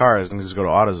sell the cars and just go to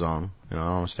AutoZone. I don't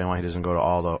understand why he doesn't go to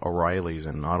all the O'Reillys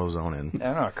and AutoZone and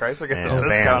I don't know, Chrysler gets and a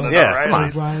Vans. discount. Yeah, come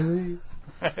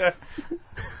on.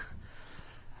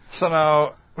 So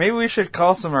now, maybe we should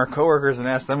call some of our coworkers and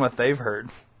ask them what they've heard.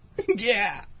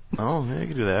 Yeah. Oh, yeah, you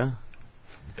could do that.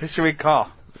 Who should we call?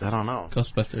 I don't know.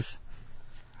 Ghostbusters.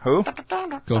 Who?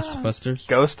 Ghostbusters.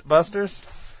 Ghostbusters?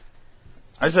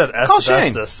 I said Call Shane.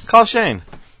 asbestos. Call Shane.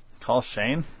 Call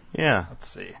Shane? Yeah. Let's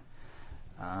see.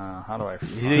 How do I...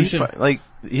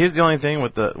 Here's the only thing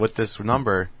with this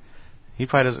number. He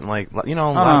probably doesn't a lot of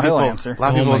he'll people. answer. A lot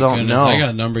of Oh people my don't goodness, know. I got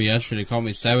a number yesterday. Called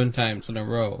me 7 times in a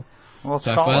row. Well, let's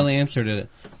So I call finally him. answered it.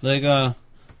 Like,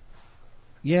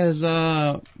 yes,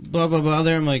 blah, blah, blah.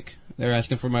 There, I'm like, they're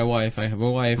asking for my wife. I have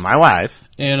a wife. My wife.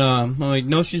 And, I'm like,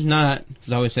 no, she's not.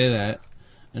 Because I always say that.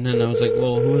 And then I was like,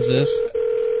 well, who is this?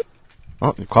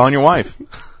 Oh, you're calling your wife.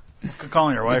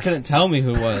 Calling your They wife. couldn't tell me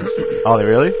who it was. Oh, they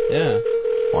really? Yeah.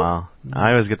 Wow.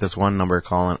 I always get this one number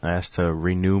calling, asked to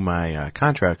renew my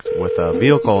contract with a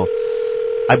vehicle.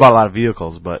 I bought a lot of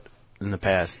vehicles, but in the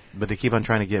past, but they keep on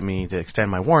trying to get me to extend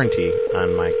my warranty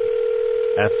on my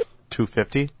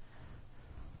F-250.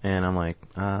 And I'm like,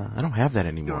 I don't have that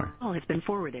anymore. Oh, it's been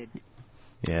forwarded.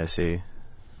 Yeah, see.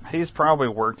 He's probably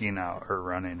working out or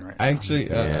running right now. Actually,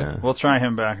 Yeah. We'll try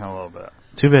him back in a little bit.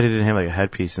 Too bad he didn't have like a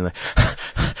headpiece and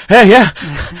hey, yeah,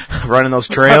 running those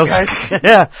trails.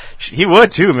 Yeah, he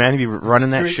would too, man. He'd be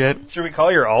running that shit. Should we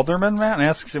call your alderman, Matt,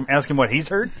 and ask him what he's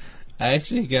heard? I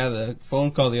actually got a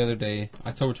phone call the other day,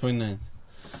 October 29th,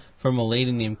 from a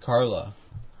lady named Carla.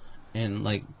 And,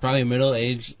 like, probably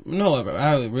middle-aged, no,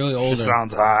 probably really older. She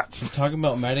sounds hot. She's talking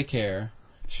about Medicare.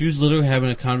 She was literally having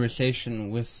a conversation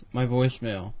with my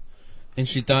voicemail. And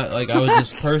she thought, like, I was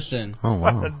this person. Oh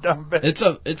What a wow. dumb bitch.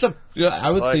 I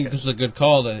would Like think it. this is a good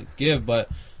call to give, but,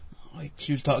 like,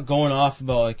 she was going off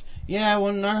about, like, yeah,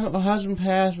 when our husband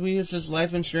passed, we used this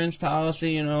life insurance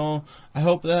policy, I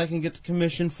hope that I can get the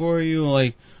commission for you,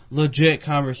 like, legit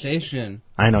conversation.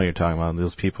 I know you're talking about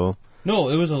those people. No,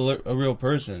 it was a real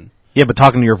person. Yeah, but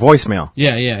talking to your voicemail.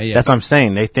 Yeah. That's what I'm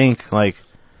saying. They think like,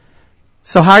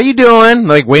 so how are you doing?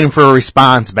 Like waiting for a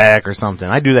response back or something.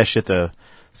 I do that shit to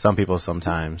some people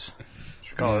sometimes.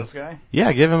 Should we call this guy?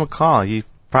 Yeah, give him a call. He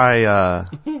probably,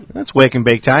 that's wake and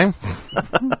bake time.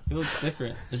 He looks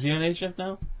different. Is he on A shift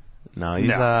now? No, he's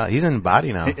No. he's in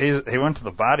body now. He went to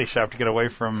the body shop to get away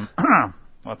from,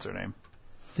 what's her name?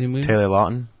 Didn't we? Taylor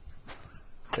Lawton.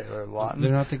 Taylor Lawton.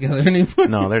 They're not together anymore.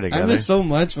 No, they're I together. miss so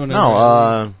much when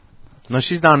No,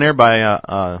 she's down there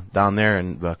by down there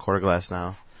in Quarter Glass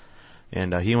now,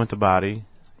 and he went to body.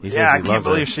 He Yeah, says I he can't loves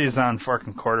believe it. she's on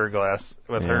fucking Quarter Glass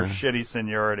with her Yeah. shitty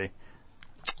seniority.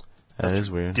 That is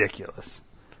weird. Ridiculous.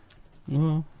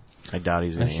 Well, I doubt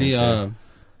he's I gonna see. answer.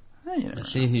 I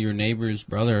see your neighbor's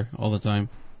brother all the time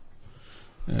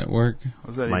at work.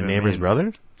 What's that My even neighbor's mean?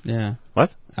 brother. Yeah,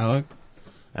 What? Alec,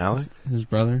 Alec? his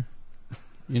brother.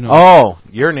 Oh,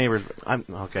 your neighbor's. I'm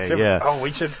okay. Yeah. Oh,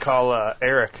 we should call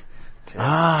Eric.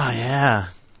 Ah, yeah.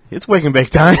 It's wake and bake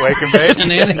time. Wake and bake.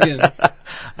 Shenanigans.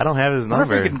 I don't have his I wonder if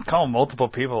number. we can call multiple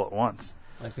people at once.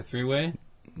 Like a 3-way.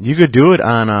 You could do it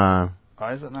on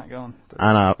Why is it not going?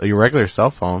 your regular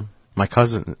cell phone. My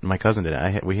cousin did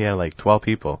it. We had like 12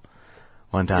 people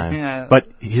one time. Yeah. But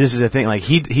this is the thing. Like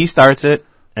he starts it,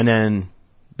 and then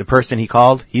the person he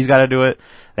called, he's got to do it.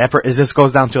 This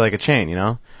goes down to like a chain,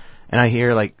 And I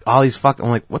hear like all these I'm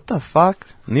like, what the fuck?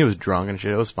 And he was drunk and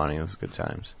shit. It was funny. It was good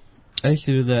times. I used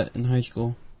to do that in high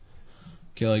school.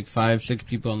 Get like 5-6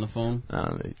 people on the phone.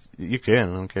 You can.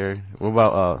 I don't care. What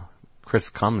about Chris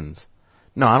Cummins?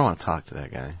 No, I don't want to talk to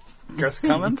that guy. Chris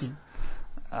Cummins?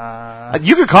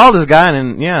 You could call this guy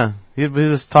and he'd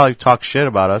just talk shit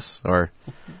about us or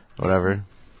whatever.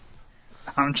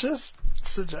 I'm just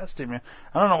suggesting, man.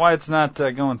 I don't know why it's not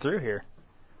going through here.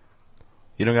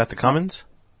 You don't got the Cummins?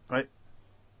 Right?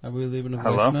 Are we leaving a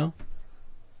Hello? voicemail?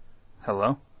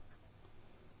 Hello?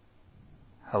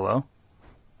 Hello?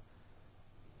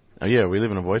 Oh yeah, are we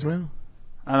leaving a voicemail?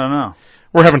 I don't know.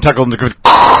 We're having technical.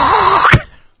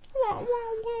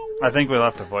 I think we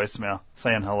left a voicemail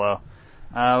saying hello.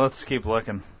 Let's keep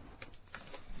looking.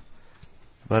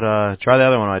 But try the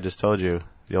other one I just told you,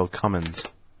 the old Cummins.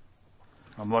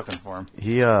 I'm looking for him.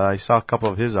 He, I saw a couple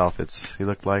of his outfits. He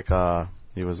looked like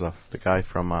he was the guy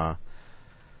from what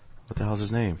the hell's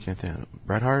his name? Can't think.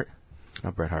 Bret Hart?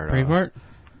 Not Bret Hart. Braveheart?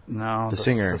 No, the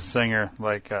singer. The singer,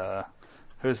 like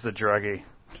who's the druggie?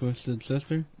 Twisted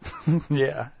Sister?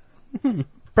 Yeah,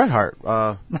 Bret Hart.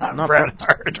 not Bret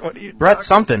Hart. What are you? Brett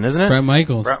something, isn't it? Brett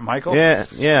Michaels. Brett Michaels. Yeah,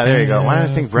 there you go. Why did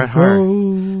I think Bret Hart?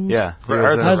 Yeah. he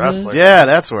Bret was, Hart's a wrestler. Yeah,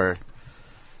 that's where.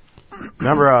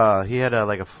 Remember, he had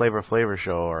like a Flavor Flav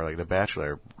show or like The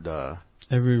Bachelor.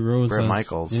 Every Rose. Bret has-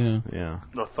 Michaels. Yeah.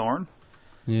 The Thorn.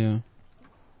 Yeah.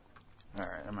 All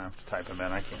right, I'm gonna have to type him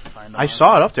in. I can't find him. I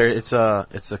saw it up there. It's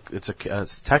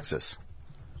Texas.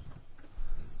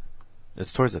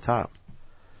 It's towards the top.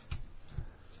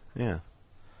 Yeah.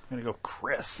 I'm gonna go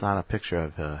Chris. It's not a picture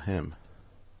of him.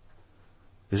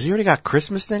 Does he already got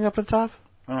Christmas thing up at the top?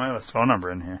 I don't have his phone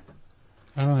number in here,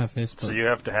 I don't have Facebook. so you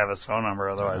have to have his phone number,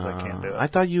 otherwise I can't do it. I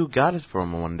thought you got it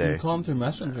from him one You day. can call him through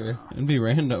Messenger. It'd be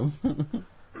random. We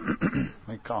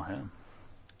could call him.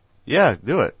 Yeah,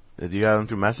 do it. Did you have him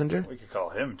through Messenger? We could call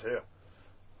him too.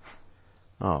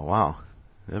 Oh, wow.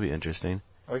 That'd be interesting.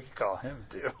 We could call him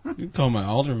too. You can call my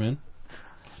alderman.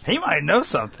 He might know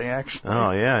something actually.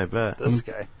 Oh, yeah, I bet. This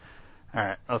guy. All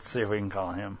right, let's see if we can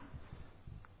call him.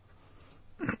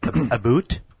 A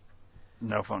boot?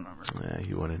 No phone number. Yeah,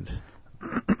 he wouldn't.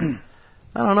 I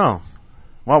don't know.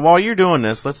 Well, while you're doing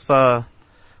this, let's, how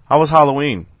was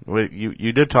Halloween?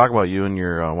 You did talk about you and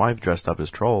your wife dressed up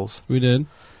as trolls. We did.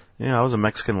 Yeah, I was a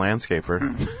Mexican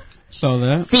landscaper. Saw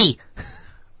that. See.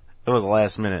 It was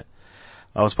last minute.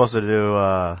 I was supposed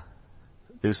to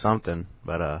do something,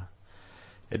 but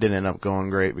it didn't end up going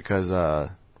great because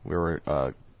we were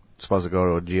supposed to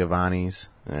go to Giovanni's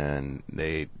and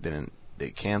they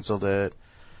canceled it.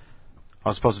 I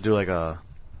was supposed to do like a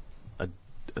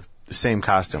the same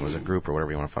costume as a group or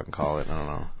whatever you want to fucking call it. I don't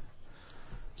know.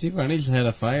 Giovanni's had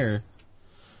a fire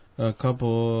like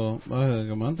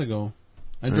a month ago.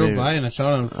 I drove by and I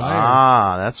saw it on fire.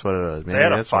 Ah, that's what it was. Maybe They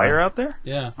had a that's fire why. out there?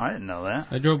 Yeah. I didn't know that.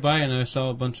 I drove by and I saw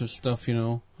a bunch of stuff, We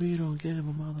don't give a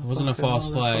motherfucker. It wasn't a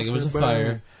false flag. It was a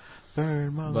fire.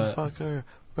 Burn, But- motherfucker,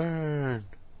 burn.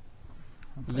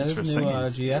 Is that for his new singing. No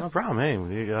GF? problem. Hey,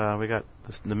 we got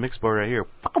the mix board right here.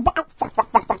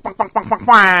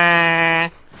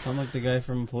 Sound like the guy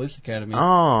from Police Academy.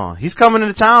 Oh, he's coming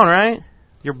into town, right?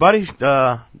 Your buddy,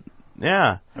 yeah.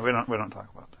 We don't talk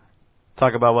about that.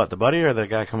 Talk about what, the buddy or the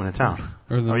guy coming to town?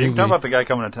 Or the Oh, you can movie. talk about the guy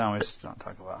coming to town. We just don't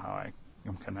talk about how I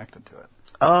am connected to it.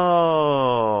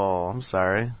 Oh, I'm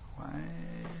sorry. Why?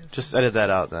 Just edit that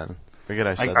out then. Forget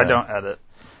I said that. I don't edit.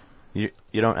 You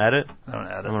don't edit? I don't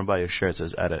edit. I'm gonna buy you a shirt that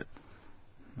says edit.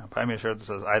 No, buy me a shirt that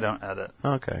says I don't edit.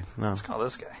 Okay, no. Let's call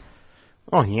this guy.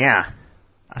 Oh yeah,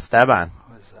 Esteban.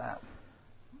 What is that?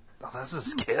 Oh, that's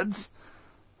his kids?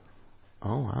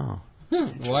 Oh wow.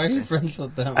 Why are you friends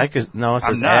with them? It says I'm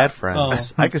not. add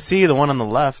friends. I could see the one on the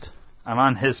left. I'm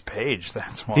on his page,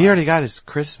 that's why. He already got his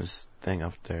Christmas thing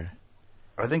up there.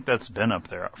 I think that's been up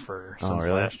there for Oh, since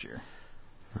really? last year.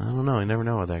 I don't know. You never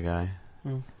know with that guy.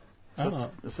 I don't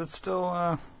know. Is it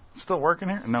still working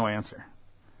here? No answer.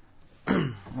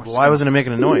 Why wasn't it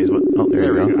making a noise? What? Oh, there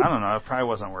you go. I don't know. It probably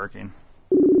wasn't working.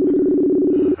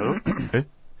 Hello? Hey?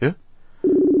 Yeah?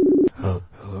 Hello?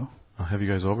 I'll have you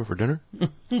guys over for dinner?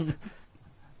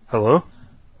 Hello?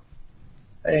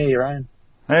 Hey, Ryan.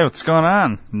 Hey, what's going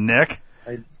on, Nick?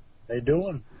 How you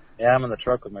doing? Yeah, I'm in the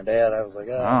truck with my dad. I was like,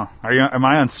 Oh, am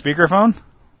I on speakerphone?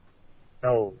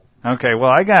 no. Okay, well,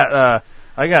 I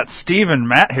got Steve and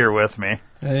Matt here with me.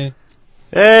 Hey.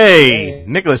 Hey!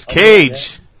 Nicolas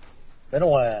Cage! Been a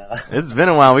while. It's been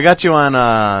a while. We got you on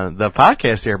the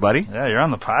podcast here, buddy. Yeah, you're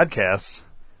on the podcast.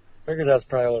 Figured that's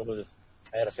probably what it was.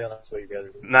 I had a feeling that's what you guys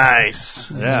were doing.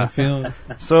 Nice. Yeah. I feel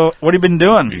So, what have you been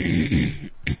doing?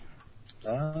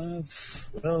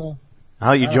 Well,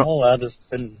 How you I don't join? know. I've just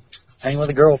been hanging with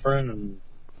a girlfriend and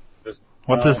just,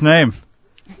 What's his name?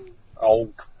 oh,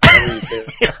 whatever you feel.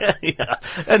 Yeah,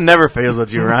 that never fails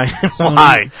with you, Ryan.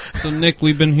 Why? So Nick,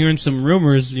 we've been hearing some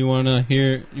rumors. You want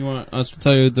us to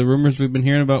tell you the rumors we've been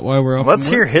hearing about why we're off? Let's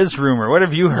from hear work? his rumor. What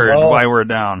have you heard Well- why we're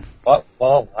down?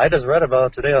 Well, I just read about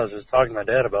it today. I was just talking to my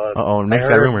dad about it. Uh-oh, Nick's I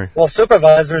got a heard- rumor. Well,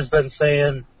 supervisor's been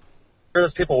saying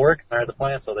there's people working there at the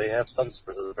plant, so they have some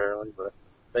services apparently, but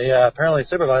they apparently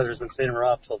supervisor's been staying her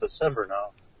off till December now.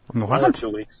 Another What? 2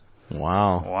 weeks.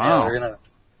 Wow. Yeah, Wow. they're gonna.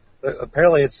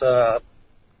 Apparently, it's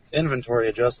inventory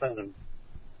adjustment, and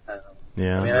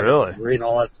Yeah. I mean, I've Really? been reading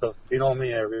all that stuff. You know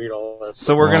me, I read all that So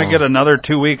stuff. we're going Wow. to get another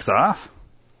 2 weeks off?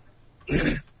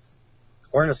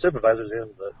 According to supervisors, yeah.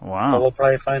 But, Wow. So we'll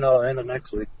probably find out end of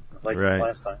next week, like Right.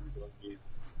 last time.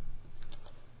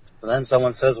 But then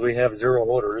someone says we have 0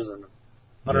 orders, and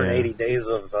 180 days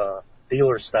of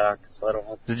dealer stock, so I don't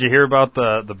know. Did you hear about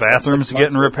the bathrooms 6 months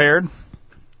getting repaired?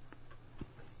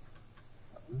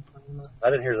 I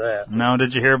didn't hear that. No,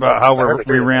 did you hear about how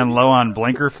we ran low on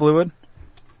blinker fluid?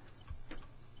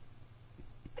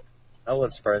 That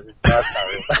wouldn't surprise me. That's not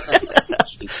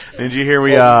real. Did you hear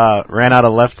we ran out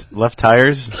of left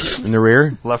tires in the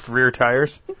rear? Left rear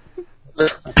tires?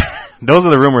 Those are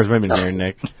the rumors we've been hearing,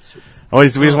 Nick. We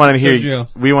just wanted to hear.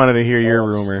 Sergio. We wanted to hear your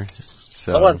rumor.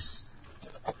 So.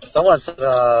 Someone said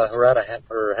Loretta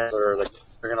Handler,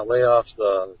 they're going to lay off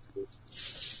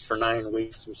for 9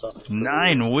 weeks or something.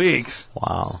 9 weeks?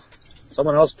 Wow.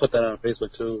 Someone else put that on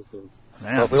Facebook too.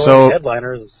 Man. So if we want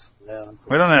headliners,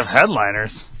 we don't have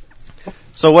headliners.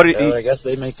 So what? Do I guess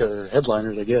they make their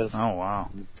headliners. I guess. Oh wow.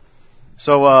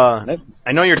 So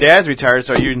I know your dad's retired.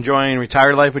 So are you enjoying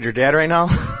retired life with your dad right now?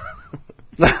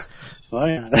 Oh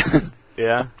yeah.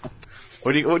 Yeah.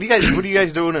 What do you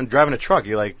guys doing and driving a truck?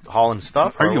 You like hauling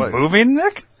stuff? Are or you what? moving,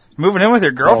 Nick? Moving in with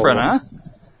your girlfriend, huh?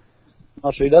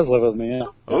 Oh, she does live with me. Yeah.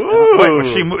 Ooh.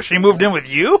 Wait, she moved in with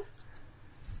you?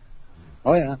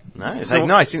 Oh yeah. Nice. So-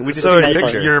 I seen. We just So seen a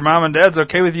picture. your mom and dad's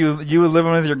okay with you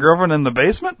living with your girlfriend in the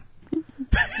basement?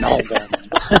 No,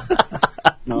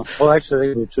 no. Well, actually,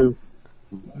 they do too.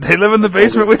 They live in the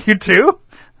basement with you too?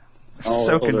 Oh,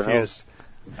 So older confused.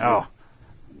 Oh.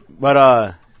 But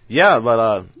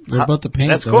They're about to paint.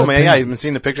 that's though. cool, They're man. Yeah, painting. I've been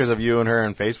seeing the pictures of you and her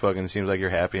on Facebook, and it seems like you're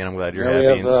happy, and I'm glad you're Yeah, we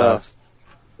happy and have, stuff.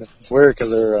 It's weird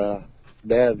because her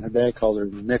dad calls her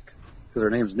Nick because her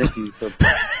name's Nikki. So it's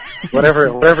like, whatever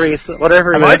he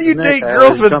Why do you Nick, date I girls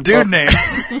always with jump dude up. names?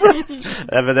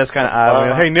 But that's kind of odd. I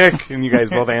mean, hey, Nick, and you guys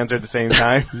both answer at the same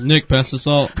time. Nick, pass the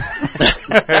salt.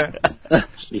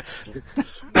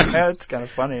 That's kind of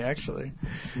funny, actually.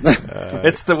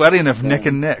 It's the wedding of Nick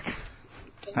and Nick.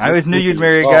 I always knew you'd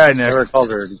marry a guy, Nick. Never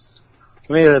called her.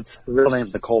 To me, that's her real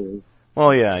name's Nicole.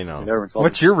 Well, yeah, I know. Never called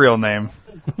What's your real name?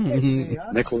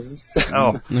 her Nicholas.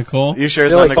 Oh, Nicole? You sure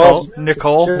it's She not only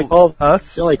Nicole? Nicole?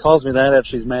 Us? She only calls me that if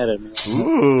she's mad at me.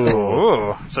 Ooh.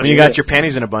 Ooh. So When you got your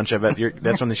panties in a bunch, I bet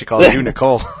that's when she calls you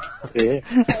Nicole. Yeah.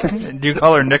 do you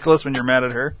call her Nicholas when you're mad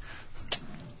at her?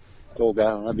 Oh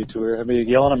God, I'd be too weird. I'd be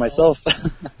yelling at myself.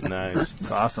 Nice.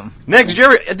 That's awesome. Nick,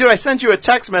 dude, I sent you a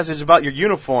text message about your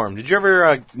uniform. Did you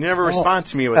ever, respond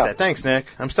to me with that? Thanks, Nick.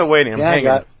 I'm still waiting. I'm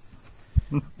hanging.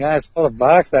 I saw the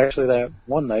box actually that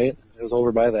one night. It was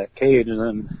over by that cage, and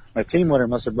then my team leader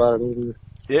must have brought it over.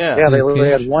 Yeah. Yeah, they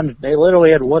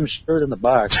literally had one shirt in the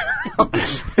box.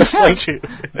 It's like,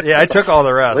 Yeah, I took all the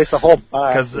at least rest. the whole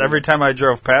box. Because every time I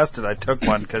drove past it, I took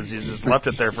one because you just left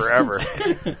it there forever.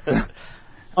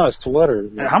 Oh, it's Twitter.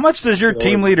 How much does your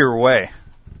team leader weigh?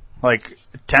 Like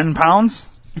 10 pounds?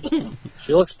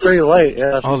 She looks pretty light.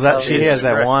 Yeah. Oh, she has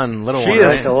that right. one little She one, is-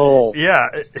 right? like a little. Yeah,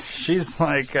 she's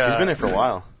like. She's been there for a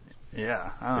while. Yeah,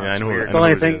 I don't know. Yeah, I it's know weird. It's the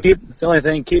only thing. It's the only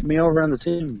thing keeping me over on the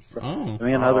team. Oh.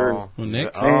 Me and other Oh. Well,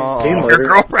 Nick? team Oh. Your leader.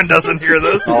 girlfriend doesn't hear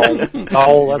this. Oh,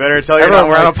 You better tell your mom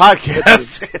we're on a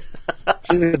podcast.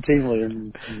 She's a good team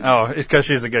leader. Oh, it's because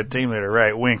she's a good team leader,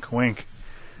 right? Wink, wink.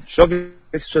 She'll get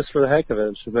fixed just for the heck of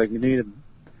it. She'll be like, "You need it."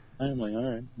 I'm like,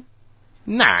 "All right."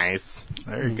 Nice.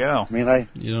 There you go. I mean,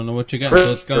 You don't know what you got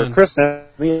until it's gone. Chris had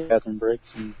me bathroom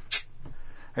breaks. And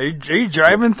Are you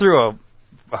driving through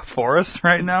a forest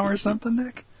right now or something,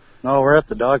 Nick? no, we're at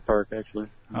the dog park actually.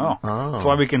 Oh, Oh. that's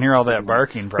why we can hear all that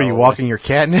barking. Are Probably. you walking your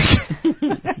cat, Nick?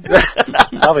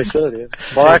 Probably should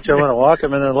have. Well, actually, I'm gonna walk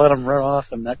him and then let him run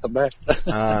off and not come back.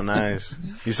 Ah, nice.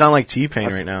 You sound like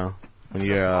T-Pain right now when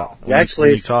you Actually,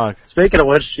 when you talk. Speaking of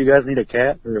which, you guys need a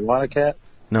cat or want a cat?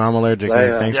 No, I'm allergic.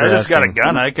 Nick. Thanks Yeah, I for just got a asking.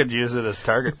 gun. I could use it as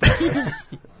target practice.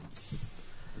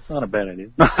 It's not a bad idea.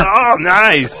 Oh,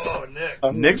 nice.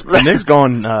 Nick. Nick's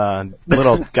going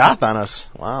little goth on us.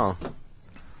 Wow,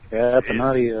 Yeah, that's a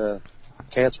naughty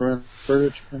cat's running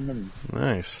furniture.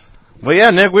 nice. Well, yeah,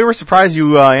 Nick, we were surprised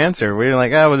you answered. We were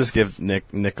like, we'll just give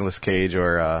Nicolas Cage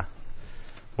or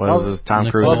what is this, Tom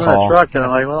Nick- Cruise I a was in the call. truck and I'm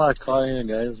like, well, I'll call you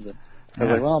guys. But I was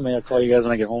Yeah. like, well, maybe I'll call you guys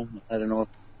when I get home. I don't know.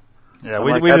 Yeah, I'm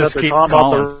we like, we I just bet they're keep calling about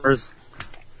calling. the rumors.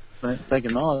 Right,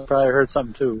 thinking, no, I probably heard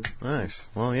something too. Nice.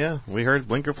 Well, yeah, we heard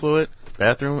blinker fluid,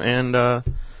 bathroom, and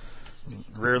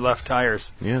Rear left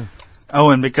tires. yeah. Oh,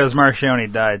 and because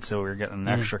Marcioni died, so we're getting an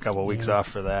extra couple weeks off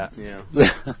for that. Yeah.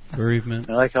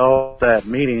 Bereavement. I like how that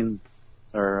meeting,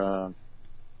 or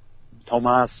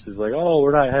Tomas is like, oh,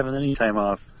 we're not having any time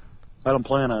off. I don't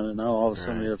plan on it. Now all of a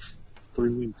sudden we have 3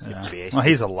 weeks. Yeah. Well,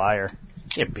 he's a liar.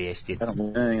 You bastard. I don't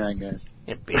believe anything on guys.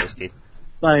 You bastard.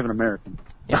 It's not even American.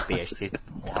 You bastard.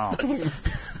 Wow.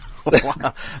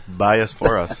 Wow. Bias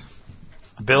for us.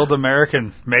 Build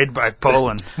American, made by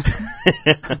Poland.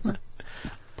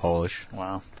 Polish.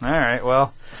 Wow. All right.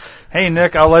 Well, hey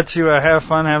Nick, I'll let you have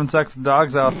fun having sex with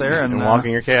dogs out there And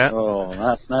walking your cat. Oh,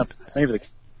 not maybe.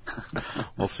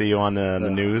 We'll see you on the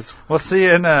news. We'll see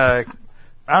you in I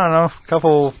don't know, a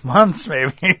couple months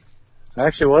maybe. I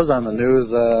actually was on the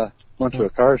news. Went to a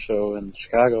car show in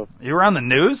Chicago. You were on the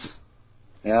news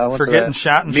Yeah, I went for to getting that.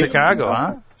 shot in Chicago,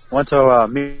 huh? Went to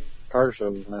a car show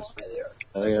last week.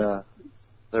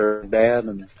 Their dad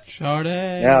and Sade.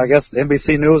 I guess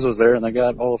NBC News was there, and they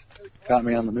got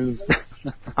me on the news.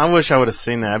 I wish I would have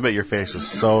seen that. I bet your face was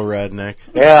so red, Nick.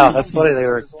 Yeah, that's funny. They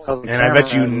were, And I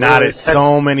bet you nodded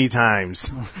so many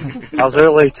times. I was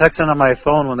literally texting on my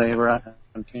phone when they were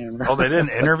on camera. Oh, they didn't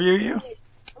interview you?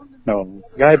 No,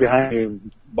 the guy behind me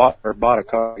bought a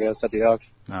car, I guess, at the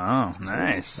auction. Oh,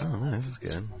 nice. Oh, this is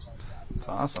good. That's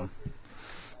awesome.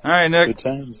 All right, Nick. Good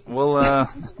times.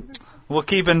 We'll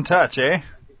keep in touch, eh?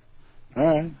 All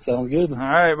right, sounds good. All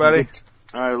right, buddy.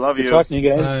 All right, love Good you. talking to you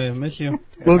guys. I miss you.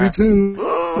 Love you too.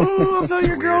 Oh, tell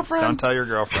your girlfriend. Don't tell your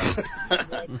girlfriend. All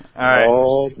right.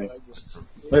 Oh,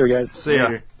 later, guys. See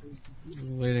ya.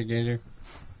 Later, Gator.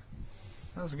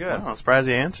 That was good. Oh, I'm surprised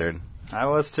he answered. I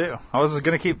was too. I was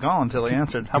going to keep calling until he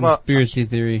answered. How about Conspiracy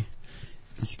theory.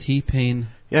 Is T-Pain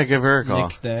Yeah, give her a call.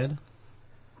 Nick's dad?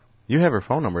 You have her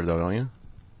phone number, though, don't you?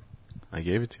 I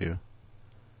gave it to you.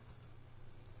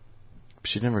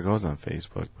 She never goes on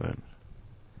Facebook, but...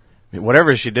 I mean,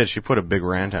 whatever she did, she put a big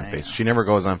rant on Facebook. She never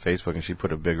goes on Facebook, and she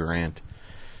put a big rant.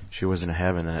 She wasn't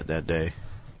having that day.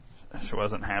 she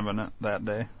wasn't having it that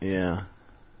day? Yeah.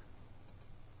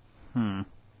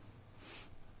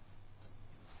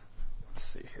 Let's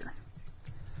see here.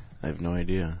 I have no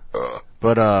idea.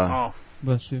 But, Oh,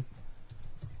 Bless you.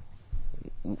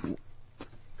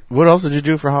 what else did you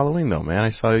do for Halloween, though, man? I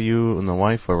saw you and the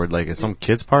wife were like at some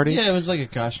kid's party. Yeah, it was like a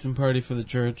costume party for the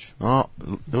church. Oh,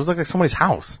 it was like somebody's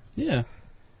house. Yeah.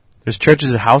 There's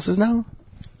churches at houses now?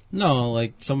 No,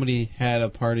 like somebody had a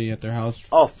party at their house.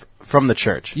 Oh, from the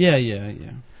church. Yeah.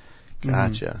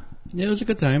 Gotcha. Yeah, it was a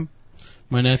good time.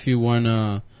 My nephew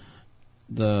won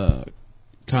the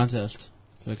contest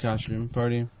for the costume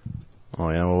party. Oh,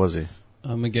 yeah, what was he?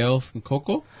 Miguel from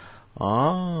Coco.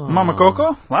 Oh. Mama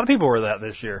Coco? A lot of people were that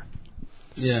this year.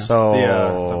 Yeah. So,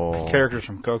 The characters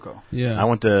from Coco. Yeah. I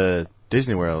went to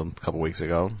Disney World a couple weeks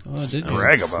ago. Oh, did you?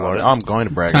 Brag about Florida. it. I'm going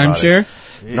to brag about Timeshare?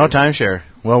 it. No timeshare.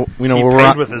 Well, you know, He we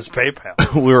paid with his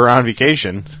PayPal. we were on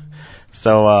vacation.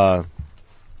 So, I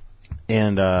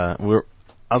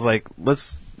was like,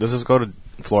 let's just go to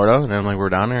Florida. And then, like, we're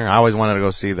down there. I always wanted to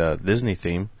go see the Disney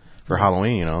theme for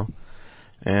Halloween, you know.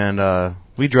 And,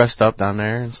 we dressed up down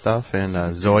there and stuff.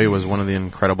 And, Zoe was one of the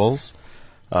Incredibles.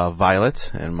 Violet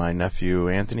and my nephew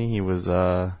Anthony, he was,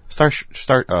 Star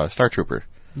Trooper.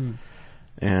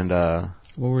 And, What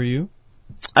were you?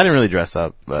 I didn't really dress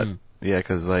up, but, yeah,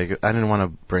 'cause like, I didn't want to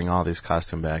bring all these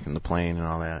costumes back in the plane and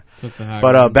all that. Took the high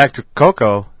But road. back to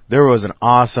Coco, there was an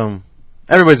awesome.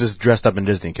 Everybody's just dressed up in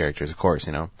Disney characters, of course,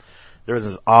 you know. There was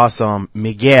this awesome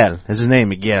Miguel. Is his name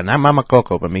Miguel? Not Mama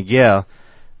Coco, but Miguel.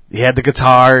 He had the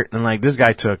guitar, and like this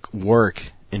guy took work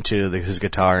into his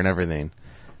guitar and everything.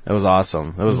 It was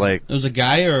awesome. It was like It was a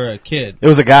guy or a kid? it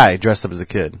was a guy dressed up as a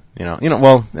kid. You know.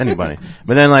 Well, anybody.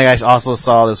 But then like I also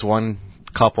saw this one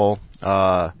couple.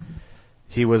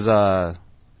 He was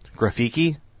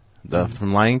Rafiki,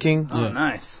 from Lion King. Oh, Yeah.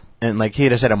 nice. And like he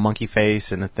just had a monkey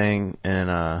face and a thing, and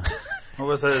What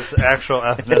was his actual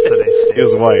ethnicity, Steve? he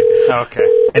was white.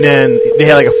 Okay. And then they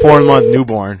had like a 4-month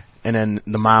newborn, and then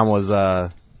the mom was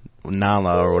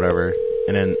Nala or whatever.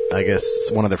 And then I guess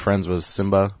one of their friends was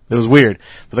Simba. It was weird,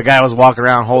 but the guy was walking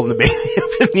around holding the baby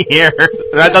up in the air,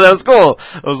 and I thought that was cool.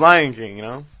 It was Lion King, you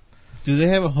know. Do they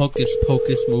have a Hocus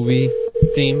Pocus movie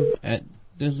theme at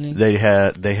Disney? They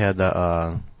had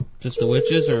the Just the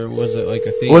witches, or was it like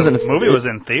a theme? wasn't The movie was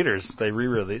in theaters. They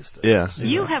re-released it. yeah.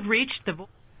 You have reached the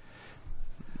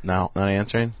No, not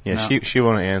answering. Yeah, No. she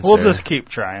won't answer. We'll just keep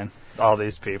trying. All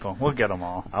these people. We'll get them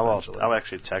all. eventually. I'll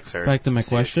actually text her. Back to my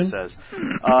see what she question. says.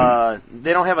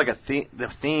 They don't have like a theme. The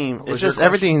theme. was It's your just question?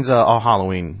 everything's all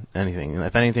Halloween. Anything.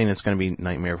 If anything, it's going to be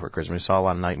Nightmare Before Christmas. Saw a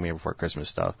lot of Nightmare Before Christmas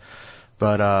stuff,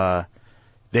 but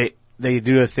they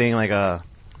do a thing like a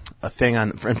thing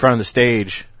in front of the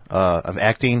stage of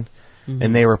acting,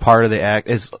 and they were part of the act.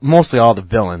 It's mostly all the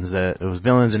villains. It was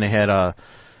villains, and they had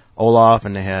Olaf,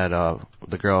 and they had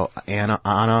the girl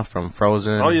Anna from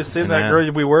Frozen. Oh, you seen and that girl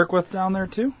we work with down there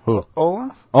too? Who?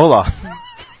 Olaf? Olaf.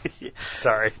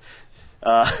 Sorry.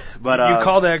 But You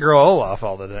call that girl Olaf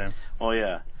all the time. Oh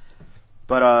yeah,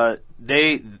 but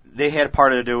they had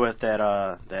part to do with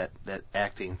that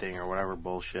acting thing or whatever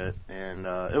bullshit, and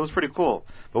it was pretty cool.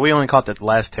 But we only caught the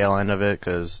last tail end of it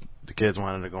because the kids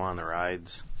wanted to go on the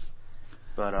rides.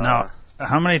 But Now,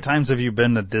 how many times have you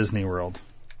been to Disney World?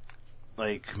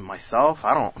 like myself,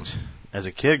 I don't. As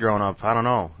a kid growing up, I don't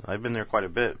know. I've been there quite a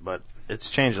bit, but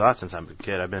it's changed a lot since I'm a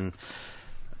kid. I've been,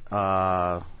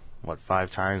 5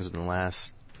 times in the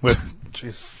last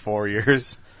 4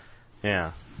 years.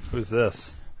 Yeah. Who's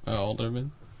this?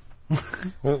 Alderman.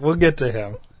 We'll get to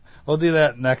him. We'll do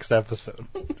that next episode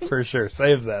for sure.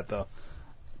 Save that though.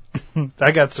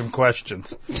 I got some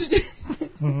questions.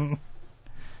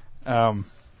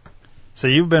 So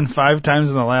you've been 5 times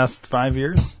in the last 5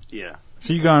 years? Yeah.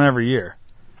 So you've gone every year?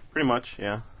 Pretty much,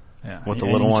 yeah. Yeah. With the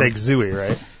And little you one. take Zooey,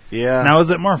 right? Yeah. Now,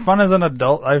 is it more fun as an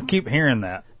adult? I keep hearing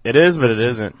that. It is, but it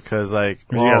isn't, because, like...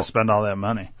 'Cause you gotta spend all that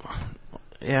money.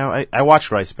 Yeah, I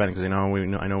watched what I spent, because I know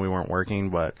we weren't working,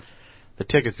 but the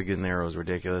tickets to get in there was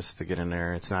ridiculous to get in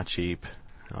there. It's not cheap.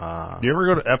 Do you ever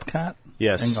go to Epcot?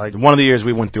 Yes. And, like, one of the years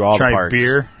we went through all the Try parks.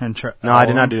 beer and try... No, I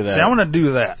did not do that. See, I want to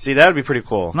do that. See, that would be pretty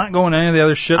cool. I'm not going to any of the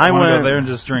other shit. I I want to went- go there and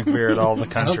just drink beer at all the I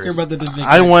countries. don't care about the Disney.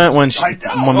 I went when I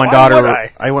don't. when Why my daughter. would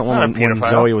I? went Not a when pedophile.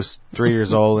 Zoe was 3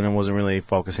 years old and it wasn't really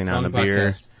focusing on the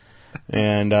beer.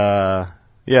 And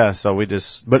yeah, so we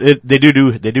just. But they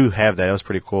do have that. It was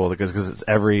pretty cool because it's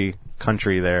every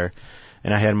country there.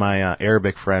 And I had my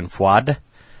Arabic friend Fuad,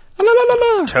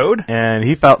 Toad? and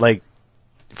he felt like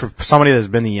for somebody that's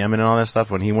been to Yemen and all that stuff.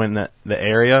 When he went in the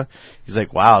area, he's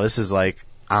like, "Wow, this is like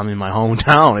I'm in my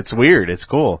hometown. It's weird. It's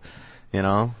cool." You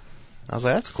know. I was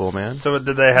like, "That's cool, man." So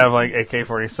did they have like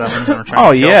AK-47s? And were trying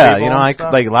Oh to kill yeah, people you know, and I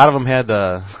stuff? like a lot of them had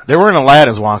they weren't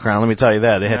Aladdin's walk around. Let me tell you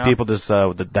that they had Yeah. people just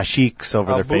with the dashiks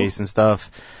over their Abu? face and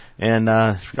stuff, and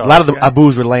a call lot of the this guy?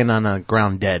 Abus were laying on the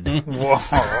ground dead. Whoa.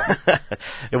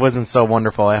 It wasn't so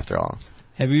wonderful after all.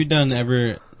 Have you done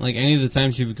ever, like, any of the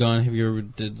times you've gone, have you ever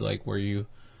did, like, where you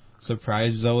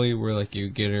surprise Zoe, where, like, you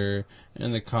get her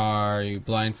in the car, you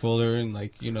blindfold her, and,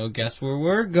 like, you know, guess where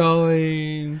we're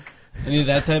going? Any of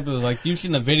that type of, like, you've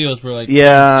seen the videos where, like,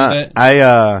 Yeah, do that? I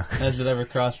Has it ever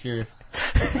crossed your...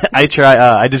 I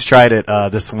just tried it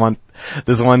this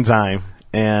one time,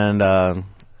 and I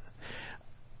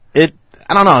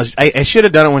don't know. I should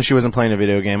have done it when she wasn't playing a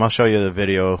video game. I'll show you the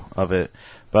video of it,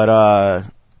 but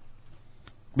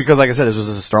because like I said, this was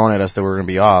just throwing at us that we were going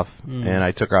to be off, and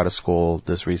I took her out of school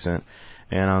this recent,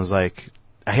 and I was like,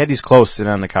 I had these clothes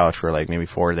sitting on the couch for like maybe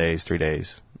 4 days, 3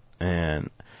 days, and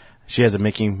she has a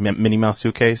Minnie Mouse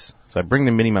suitcase, so I bring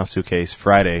the Minnie Mouse suitcase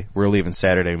Friday. We're leaving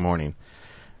Saturday morning.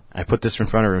 I put this in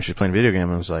front of her and she's playing a video game,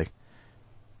 and I was like,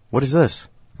 "What is this?"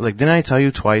 I was like, "Didn't I tell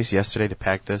you twice yesterday to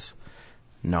pack this?"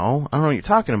 "No, I don't know what you're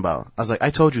talking about." I was like, "I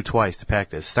told you twice to pack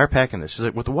this. Start packing this." She's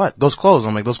like, "With what?" "Those clothes."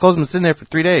 I'm like, "Those clothes have been sitting there for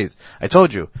 3 days. I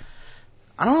told you."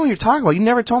 "I don't know what you're talking about. You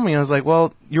never told me." I was like,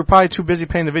 "Well, you were probably too busy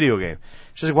playing the video game."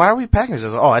 She's like, "Why are we packing this?" I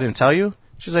was like, "Oh, I didn't tell you?"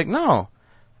 She's like, "No."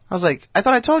 I was like, "I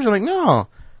thought I told you." I'm like, "No."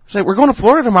 She's like, "We're going to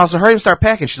Florida tomorrow, so hurry up and start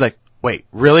packing." She's like, "Wait,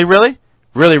 really? Really?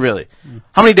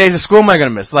 How many days of school am I going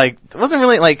to miss?" Like, it wasn't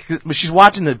really like, she's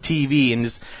watching the TV and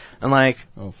just, I'm like,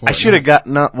 I should have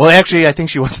gotten up. Well, actually, I think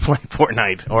she was playing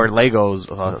Fortnite or Legos,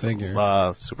 figure.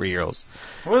 superheroes.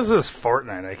 What is this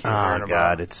Fortnite I keep hearing Oh,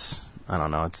 God, about? I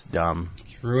don't know, it's dumb.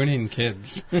 It's ruining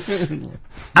kids.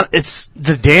 It's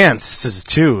the dances,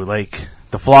 too, like,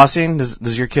 the flossing.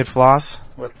 Does your kid floss?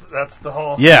 That's the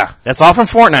whole... Yeah, that's all from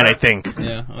Fortnite, I think.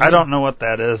 Yeah. I don't know what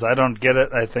that is. I don't get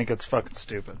it. I think it's fucking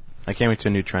stupid. I can't wait till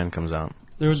a new trend comes out.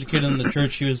 There was a kid in the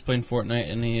church, he was playing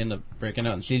Fortnite, and he ended up breaking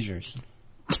out in seizures.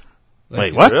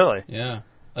 Wait, what? Really? Yeah.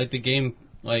 Like, the game,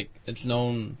 like, it's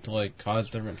known to, like, cause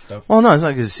different stuff. Well, no, it's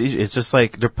not. It's just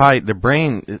like their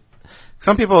brain.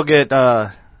 Some people get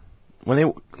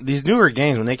these newer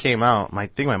games when they came out. I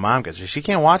think my mom gets. She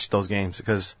can't watch those games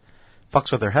because it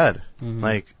fucks with their head. Mm-hmm.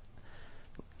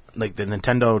 Like the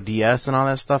Nintendo DS and all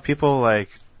that stuff. People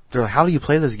they're like, "How do you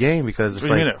play this game?" Because it's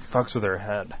What do you like, mean it fucks with her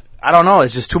head? I don't know.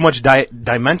 It's just too much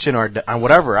dimension or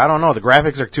whatever. I don't know. The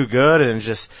graphics are too good, and it's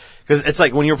just because it's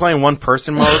like when you're playing one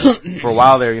person mode for a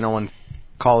while there. You know, when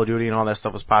Call of Duty and all that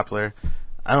stuff was popular.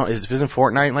 I don't. Isn't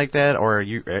Fortnite like that, or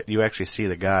you actually see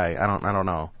the guy? I don't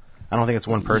know. I don't think it's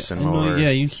one person mode. Yeah,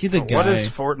 you see the guy. What is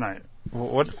Fortnite?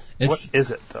 What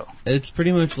is it, though? It's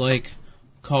pretty much like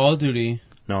Call of Duty,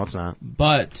 No, it's not.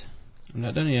 but I'm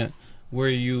not done yet. Where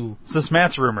you It's this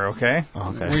Matt's rumor, okay?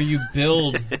 Okay. where you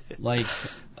build like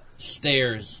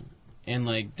stairs and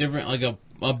like different like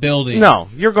a building. No,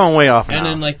 you're going way off now. and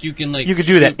then like you can like you could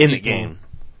do that shoot in the people. game.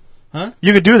 Huh?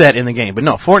 You could do that in the game, but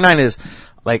no, Fortnite is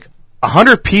like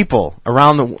 100 people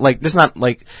around the this not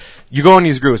like you go in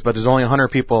these groups, but there's only 100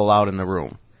 people allowed in the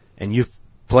room, and you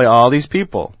play all these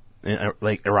people,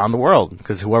 like around the world,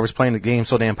 because whoever's playing the game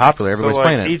so damn popular, everybody's so,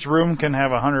 playing it. Each room can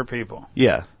have 100 people.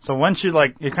 Yeah. So once you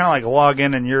kind of like log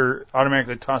in and you're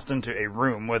automatically tossed into a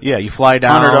room with Yeah, you fly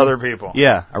down. 100 other people.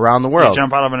 Yeah, around the You world.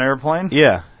 jump out of an airplane.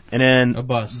 Yeah, and then A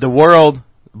bus. the world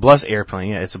bus airplane.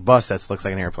 Yeah, it's a bus that looks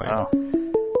like an airplane. Oh,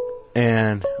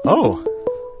 And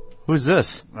who's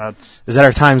this? that's Is that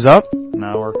our time's up?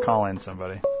 no. We're calling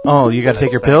somebody. Oh, you got to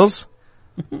take your pills.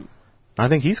 I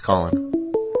think he's calling.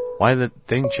 Why did the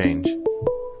thing change?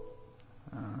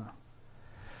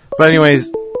 But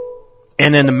anyways,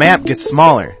 and then the map gets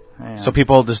smaller, Yeah. so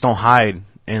people just don't hide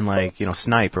and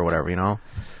snipe or whatever,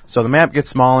 So the map gets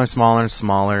smaller and smaller and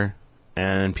smaller,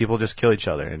 and people just kill each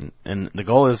other. And the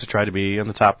goal is to try to be on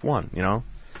the top one,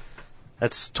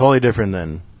 That's totally different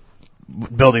than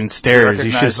building stairs. You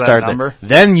recognize should that start number?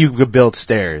 Then you could build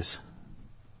stairs.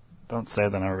 Don't say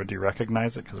the number. Do you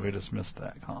recognize it? Because we just missed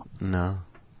that call. No.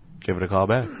 Give it a call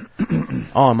back.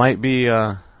 Oh, it might be,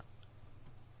 I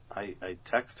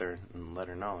text her and let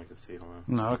her know. I can see. Hold on.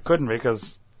 No, it couldn't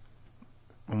because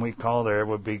when we called her, it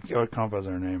would come up as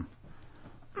her name.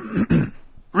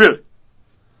 Really?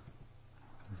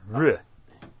 Really?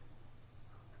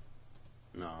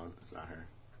 No, it's not her.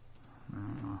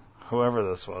 Whoever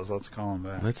this was, let's call him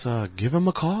back. Let's give him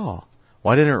a call.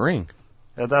 Why didn't it ring?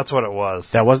 Yeah, that's what it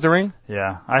was. That was the ring?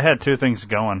 Yeah, I had two things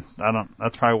going.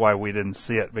 That's probably why we didn't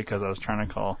see it, because I was trying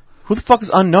to call. Who the fuck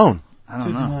is unknown? I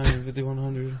don't know.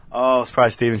 5100. Oh, it's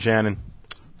probably Stephen Shannon.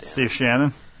 Steve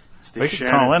Shannon. Steve We could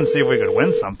call in and see if we could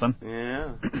win something. Yeah.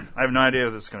 I have no idea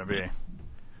who this is going to be.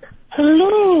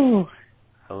 Hello.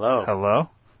 Hello. Hello?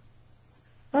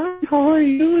 Hi, how are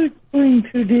you doing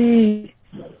today?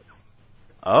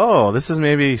 Oh, this is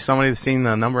maybe somebody that's seen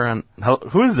the number on...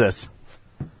 Who is this?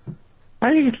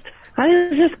 I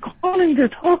was just calling to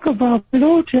talk about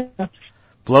blowjobs.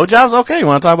 Blowjobs? Okay, you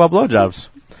want to talk about blowjobs.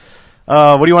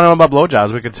 What do you want to know about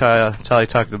blowjobs? We could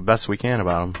talk the best we can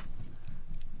about them.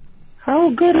 How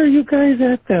good are you guys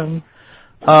at them?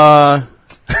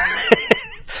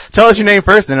 Tell us your name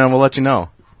first, and then we'll let you know.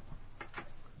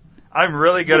 I'm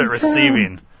really good at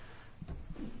receiving.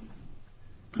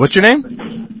 What's your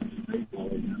name?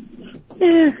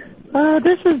 Yeah,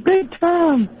 this is Big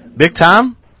Tom. Big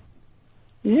Tom?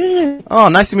 Yeah. Oh,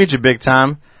 nice to meet you, Big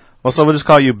Tom. Well, so we'll just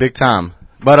call you Big Tom.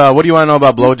 But what do you want to know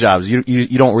about blowjobs?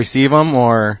 You don't receive them,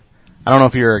 or I don't know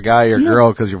if you're a guy or a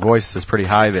girl because your voice is pretty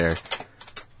high there.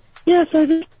 Yes, I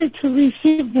just like to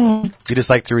receive them. You just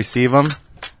like to receive them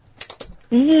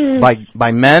Yeah.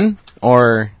 by men,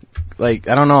 or I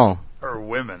don't know, Or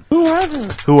women.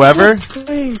 whoever.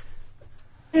 Great.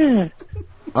 Yeah.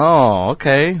 Oh,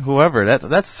 okay, whoever.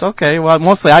 That's okay. Well,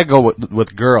 mostly I go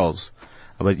with girls,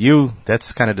 but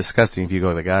that's kind of disgusting if you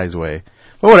go the guy's way.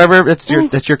 But whatever, that's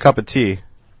your cup of tea.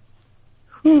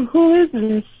 Who is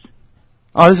this?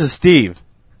 Oh, this is Steve.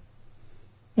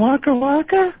 Waka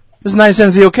Waka? This is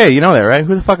 97ZOK. You know that, right?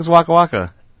 Who the fuck is Waka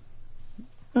Waka?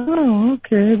 Oh,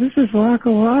 okay. This is Waka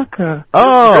Waka.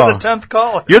 Oh, You're the 10th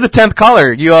caller. You're the 10th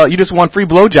caller. You just won free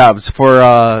blowjobs for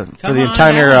the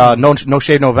entire No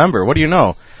Shave November. What do you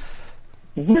know?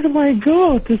 Where do I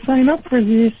go to sign up for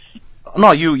this?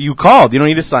 No, you called. You don't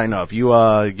need to sign up. You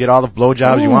get all the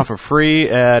blowjobs you want for free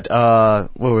at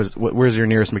where's your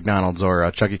nearest McDonald's or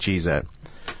Chuck E. Cheese at?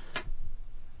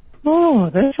 Oh,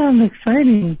 that sounds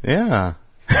exciting. Yeah.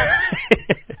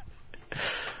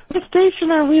 What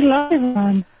station are we live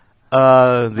on?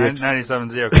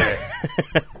 97Z,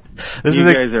 okay. This You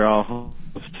is guys are all hosts.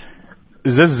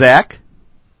 Is this Zach?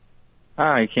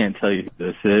 I can't tell you who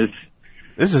this is.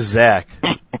 This is Zach.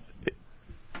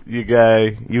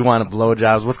 You want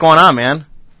blowjobs? What's going on, man?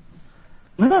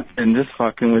 Nothing, just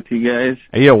fucking with you guys.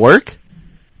 Are you at work?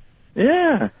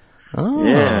 Yeah. Oh.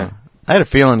 Yeah. I had a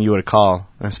feeling you would call,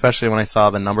 especially when I saw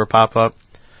the number pop up.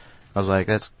 I was like,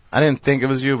 I didn't think it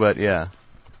was you, but yeah.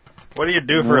 What do you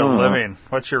do for a living?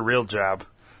 What's your real job?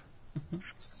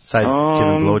 Besides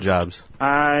giving blowjobs.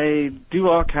 I do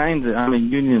all kinds of, I'm a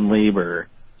union laborer.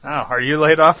 Oh, are you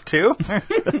laid off too?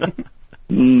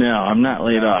 No, I'm not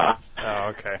laid off. Oh,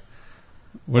 okay.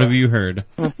 What have you heard?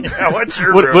 Yeah, what's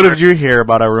your What rumor? did you hear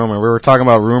about our rumor? We were talking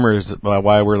about rumors about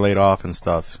why we're laid off and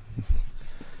stuff.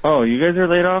 Oh, you guys are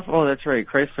laid off? Oh, that's right.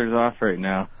 Chrysler's off right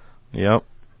now. Yep.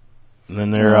 And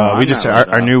then No, we I'm just not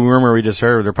laid our off. new rumor we just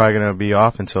heard they're probably going to be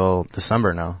off until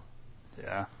December now.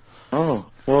 Yeah. Oh,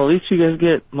 well, at least you guys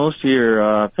get most of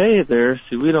your pay there.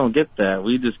 See, we don't get that.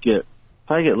 We just get, if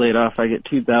I get laid off, I get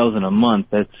 $2,000 a month.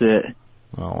 That's it.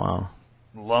 Oh wow.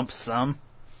 Lump sum?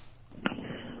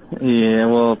 Yeah,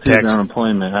 well, due Tax- to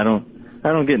unemployment, I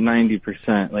don't get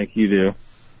 90% like you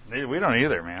do. We don't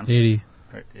either, man. 80.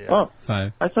 Yeah. Oh,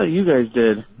 5. I thought you guys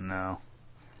did. No.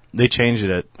 They changed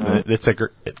it. It's a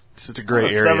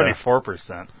great area.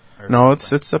 74%. No,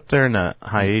 it's up there in the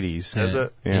high 80s. Is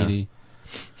it? Yeah. 80.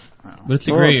 But it's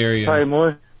a gray area. Probably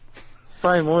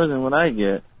more than what I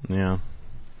get. Yeah.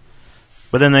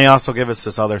 But then they also give us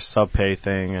this other sub-pay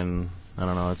thing, and I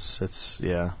don't know. It's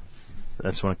yeah.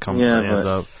 That's when it ends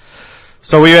up.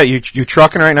 So you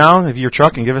trucking right now? If you're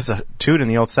trucking, give us a toot in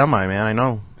the old semi, man. I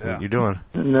know what you're doing.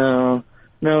 No,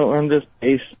 I'm just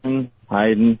pacing,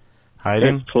 hiding.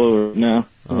 Hiding? It's slow now.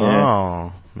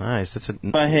 Oh, nice. That's a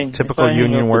typical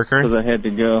union worker. Because I had to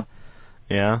go.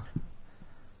 Yeah.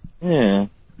 Yeah.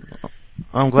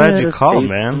 I'm glad you called,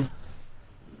 man.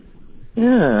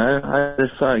 Yeah, I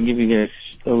just thought I'd give you guys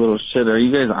a little shit. Are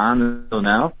you guys on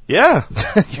now? Yeah.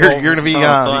 you're going to be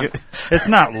it's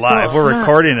not live. We're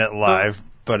recording it live,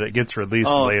 but it gets released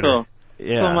later.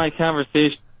 So my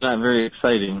conversation's not very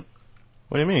exciting.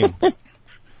 What do you mean?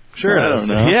 Sure it is.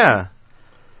 Yeah.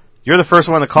 You're the first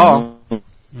one to call.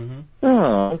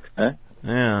 Oh, okay.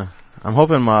 Yeah. I'm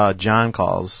hoping John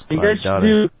calls. You guys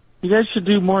should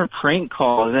do more prank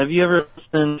calls. Have you ever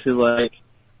listened to, like,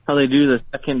 how they do the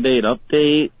second date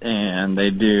update, and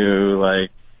they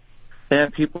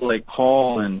have people, like,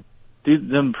 call and do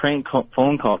them prank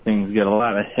phone call things get a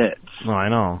lot of hits. No, I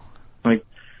know. Like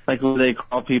when they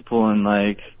call people and,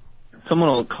 like, someone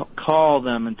will call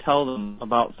them and tell them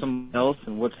about someone else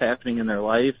and what's happening in their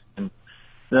life, and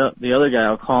the other guy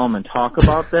will call them and talk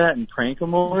about that and prank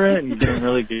them over it and get them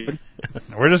really good.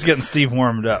 We're just getting Steve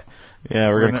warmed up. Yeah,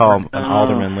 we're going to call him an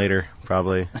alderman later,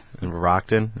 probably. In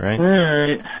Rockton, right? All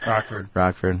right.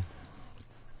 Rockford.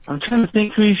 I'm trying to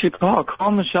think who you should call.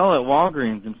 Call Michelle at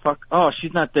Walgreens and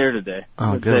she's not there today.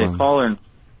 Oh, good one. Call her.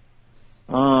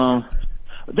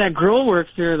 That girl works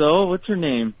here, though. What's her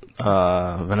name?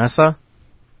 Vanessa?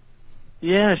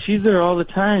 Yeah, she's there all the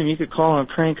time. You could call and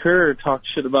prank her or talk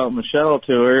shit about Michelle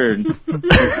to her. And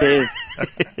say,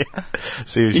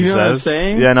 see what she says? You know what I'm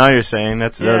saying? Yeah, now you're saying.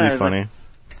 That'd be funny.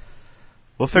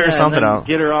 We'll figure something out.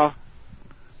 Get her off.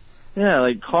 Yeah,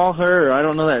 like call her. I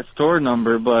don't know that store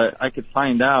number, but I could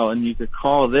find out, and you could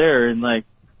call there and like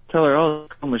tell her, "Oh,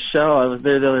 Michelle, I was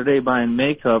there the other day buying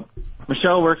makeup."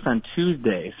 Michelle works on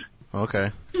Tuesdays.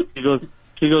 Okay. She goes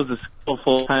to school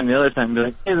full time the other time. And be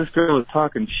like, "Hey, this girl was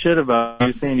talking shit about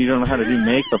you, saying you don't know how to do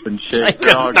makeup and shit." I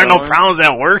couldn't start no problems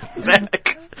at work,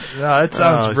 Zach. No, it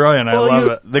sounds brilliant. I love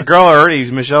it. The girl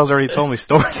Michelle's already told me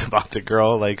stories about the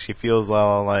girl. Like she feels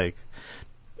all like.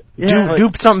 Yeah, do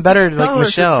something better like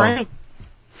Michelle.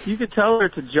 You could tell her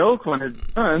it's a joke when it's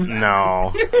done.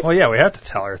 No. Well, yeah, we have to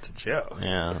tell her it's a joke.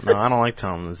 Yeah. No, I don't like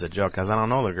telling them it's a joke because I don't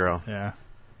know the girl. Yeah.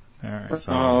 All right.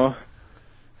 So.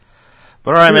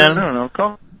 But all right, man. I don't know.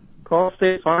 Call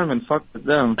State Farm and fuck with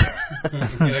them.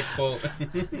 Get a quote.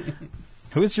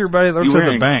 Who's your buddy that works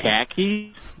at the bank?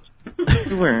 Khakis?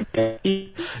 You wearing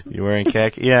khakis? You wearing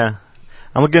khaki? Yeah.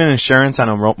 I'm looking at insurance on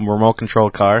a remote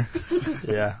control car.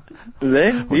 Yeah.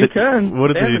 You can.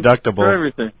 What is the deductible? For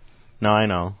everything. No, I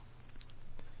know.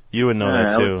 You would know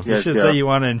that too. You should say you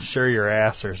want to insure your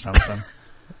ass or something.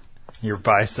 Your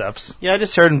biceps. Yeah, I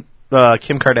just heard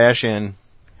Kim Kardashian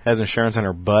has insurance on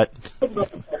her butt. All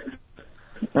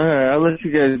right, I'll let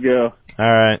you guys go.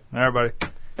 All right. All right, buddy.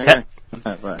 Okay.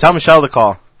 Bye. Tell Michelle to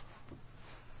call.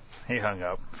 He hung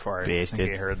up before I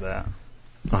think he heard that.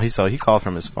 Oh, he called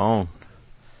from his phone.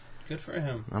 Good for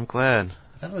him. I'm glad.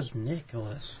 I thought it was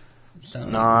Nicholas.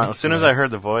 No, as soon as I heard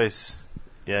the voice,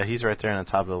 yeah, he's right there on the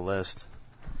top of the list.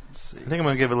 Let's see. I think I'm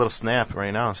going to give a little snap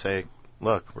right now and say,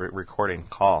 look, we're recording,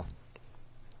 call.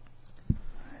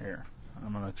 Here,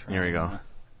 I'm going to try. Here we go.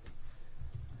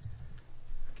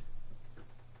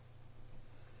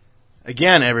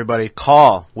 Again, everybody,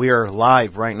 call. We are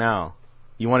live right now.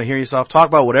 You want to hear yourself talk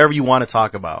about whatever you want to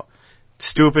talk about.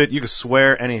 Stupid, you can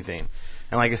swear anything.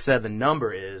 And like I said, the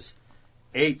number is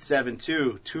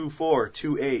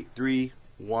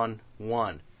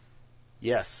 872-242-8311.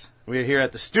 Yes, we're here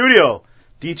at the studio,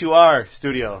 D2R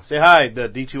studio. Say hi, the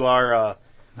D2R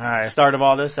hi. Start of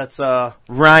all this. That's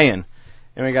Ryan.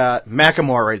 And we got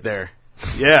Macklemore right there.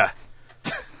 Yeah.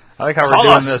 I like how we're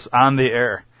doing this on the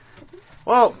air.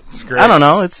 Well, I don't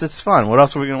know. It's fun. What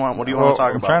else are we going to want? What do you want to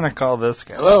talk about? I'm trying to call this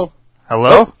guy. Hello?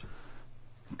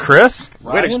 Chris?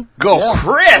 Ryan? Way to go, yeah.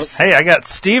 Chris! Hey, I got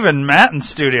Steve and Matt in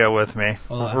studio with me.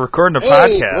 We're recording a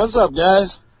Hey, podcast. what's up,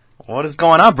 guys? What is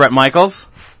going on, Brett Michaels?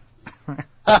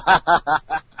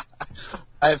 I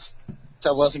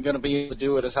wasn't going to be able to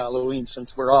do it at Halloween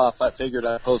since we're off. I figured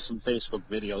I'd post some Facebook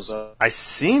videos up. I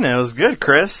seen it. It was good,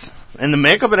 Chris. And the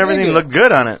makeup and everything looked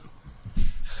good on it.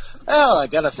 Oh, I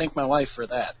got to thank my wife for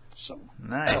that. So,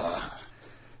 nice.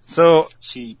 So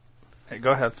hey,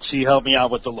 go ahead. She helped me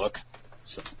out with the look.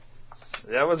 So.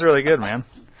 That was really good, man.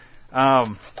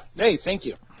 Hey, thank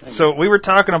you. So we were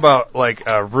talking about like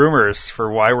rumors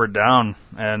for why we're down,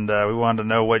 and we wanted to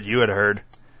know what you had heard.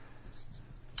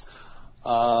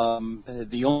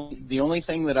 The only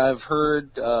thing that I've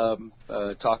heard,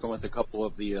 talking with a couple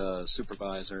of the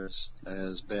supervisors,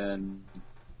 has been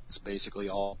it's basically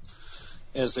all,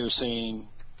 as they're saying,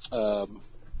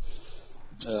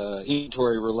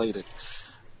 inventory related.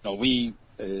 We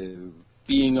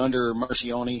being under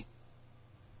Marcioni,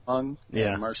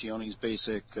 Marcioni's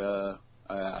basic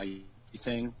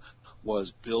thing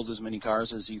was build as many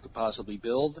cars as you could possibly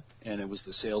build, and it was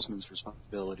the salesman's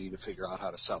responsibility to figure out how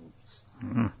to sell them.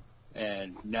 Mm-hmm.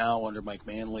 And now under Mike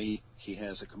Manley, he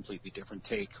has a completely different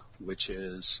take, which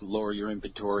is lower your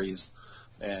inventories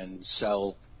and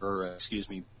sell,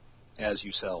 as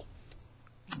you sell.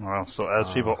 Well, so as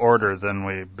people order, then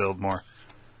we build more.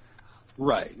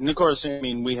 Right. And of course,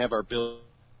 we have our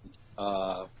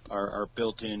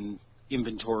built-in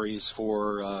inventories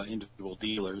for individual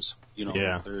dealers.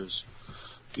 There's,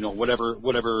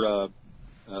 whatever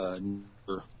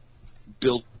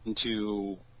built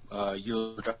into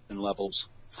your production levels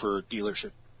for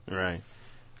dealership. Right.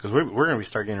 Because we're going to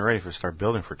start getting ready to start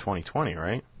building for 2020,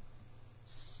 right?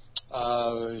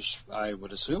 I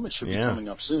would assume it should be coming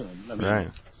up soon. Right.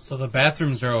 So the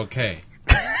bathrooms are okay.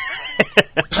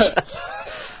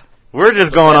 We're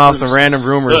just going off some random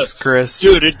rumors, Chris.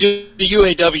 Dude, the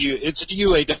UAW, it's the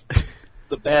UAW.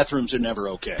 The bathrooms are never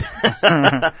okay.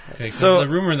 Okay, so the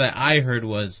rumor that I heard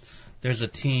was there's a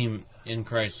team in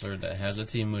Chrysler that has a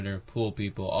team leader, pool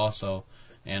people also,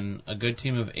 and a good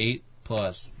team of 8+,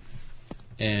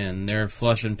 and they're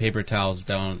flushing paper towels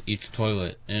down each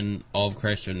toilet in all of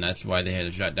Chrysler, and that's why they had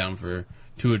to shut down for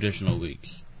 2 additional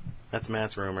weeks. That's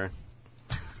Matt's rumor.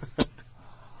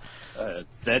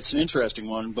 That's an interesting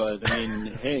one, but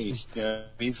hey,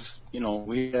 we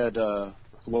had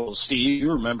Steve,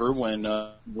 you remember when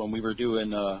we were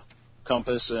doing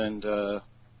Compass and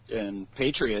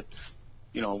Patriot,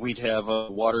 we'd have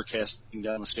water casting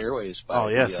down the stairways.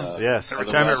 Yes. Every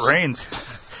time it rains.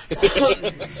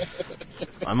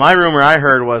 My rumor I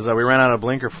heard was we ran out of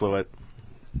blinker fluid.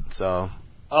 So.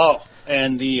 Oh.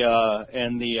 And the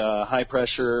high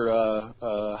pressure,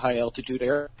 high altitude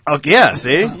air. Oh yeah,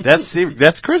 see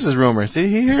that's Chris's rumor. See,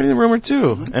 he heard the rumor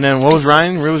too. And then what was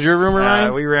Ryan? What was your rumor,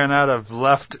 Ryan? We ran out of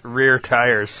left rear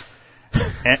tires,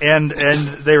 and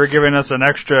they were giving us an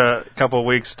extra couple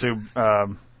weeks to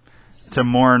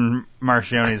mourn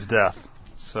Marcioni's death.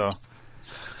 So.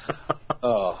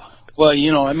 Oh well,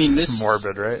 this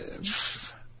morbid, right?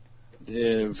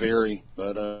 Very,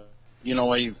 but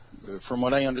from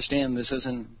what I understand, this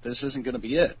isn't going to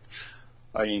be it.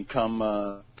 Come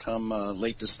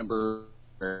late December,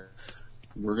 we're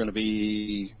going to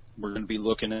be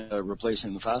looking at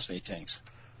replacing the phosphate tanks.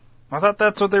 I thought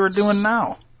that's what they were doing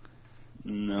now.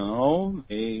 No,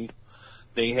 they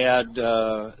had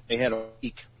a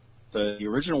week. The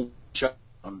original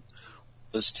shutdown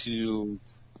was to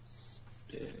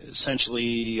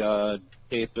essentially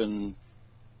tape and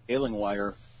baling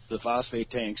wire the phosphate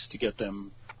tanks to get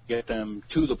them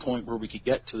to the point where we could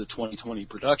get to the 2020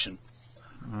 production.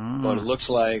 But it looks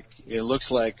like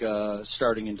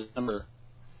starting in December,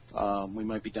 we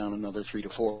might be down another 3 to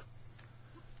 4.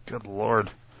 Good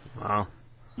Lord! Wow.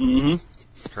 Mm-hmm.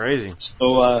 Crazy.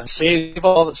 So save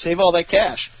all that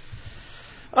cash.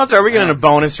 Oh, that's right. We're getting a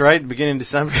bonus, right? Beginning of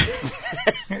December.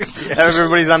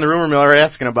 Everybody's on the rumor mill already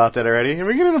asking about that already. Are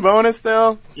we getting a bonus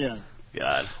still? Yeah.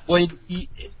 God. Well,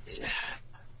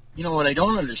 what I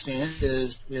don't understand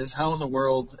is how in the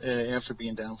world, after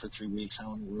being down for 3 weeks,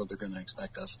 how in the world they're going to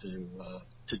expect us to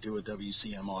do a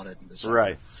WCM audit in December.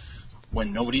 Right.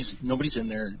 When nobody's in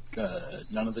there,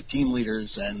 none of the team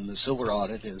leaders, and the silver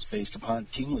audit is based upon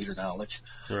team leader knowledge.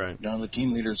 Right. None of the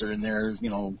team leaders are in there,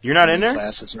 You're not in there?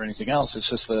 Classes or anything else. It's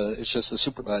just the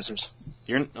supervisors.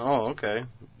 Okay.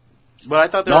 But I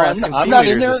thought they were asking team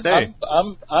leaders to stay.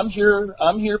 I'm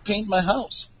here painting my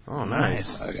house. Oh,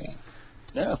 nice. Okay.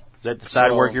 Yeah. Is that the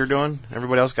side work you're doing?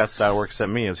 Everybody else got side work except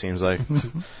me, it seems like.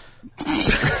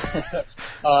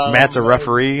 Matt's a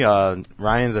referee.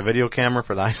 Ryan's a video camera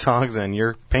for the Ice Hogs, and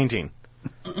you're painting.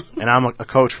 And I'm a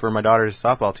coach for my daughter's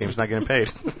softball team. It's not getting paid.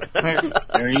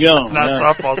 There you go. It's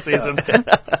not softball season.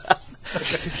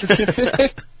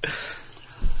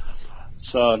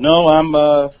 So no, I'm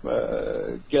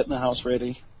getting the house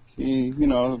ready. You're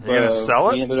gonna sell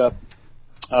it? We ended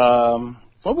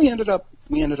up.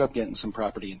 We ended up getting some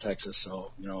property in Texas,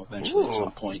 so eventually at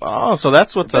some point. Oh, so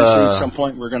that's what. Eventually, at some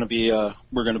point, we're going to be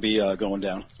going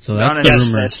down. So that's the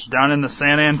rumor. Down in the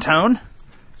San Antone.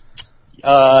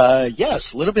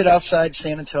 Yes, a little bit outside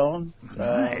San Antone.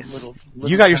 Nice.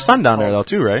 You got your son down there though,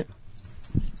 too, right?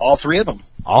 All three of them.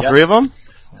 All Yep. three of them?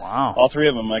 Wow. All three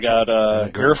of them. I got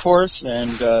Air Force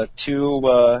and 2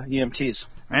 EMTs.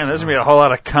 Man, there's going to be a whole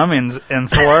lot of Cummings in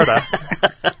Florida.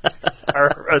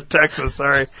 or Texas,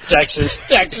 sorry. Texas,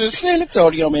 San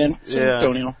Antonio, man. San Yeah.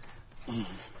 Antonio.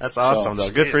 That's awesome, though.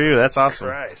 Good for you. That's awesome.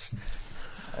 Christ.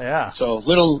 Yeah. So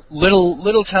little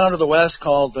town to the west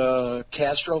called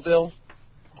Castroville.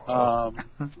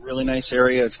 Really nice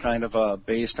area. It's kind of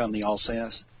based on the All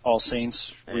Saints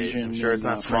region. I'm sure it's in,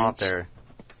 not small up France. there.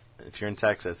 If you're in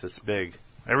Texas, it's big.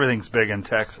 Everything's big in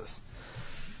Texas.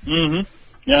 Mm-hmm.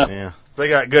 Yeah. Yeah. They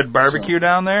got good barbecue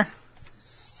down there?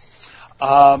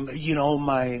 My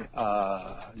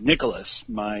Nicholas,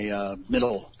 my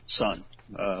middle son,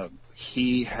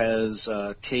 he has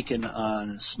taken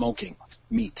on smoking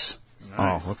meats.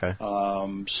 Nice. Oh, okay.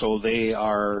 So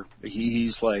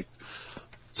he's like,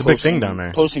 it's a big thing down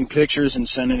there. Posting pictures and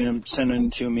sending them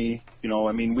to me.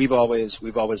 We've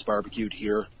always barbecued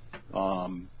here.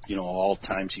 All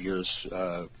times of years,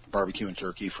 barbecue and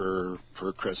turkey for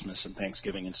Christmas and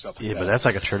Thanksgiving and stuff like that. Yeah, but that's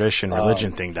like a tradition,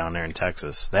 religion thing down there in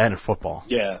Texas. That and football.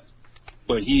 Yeah,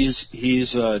 but he's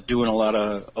doing a lot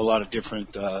of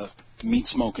different meat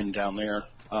smoking down there.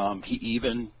 He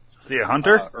even is he a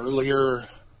hunter? Earlier,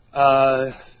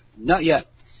 not yet.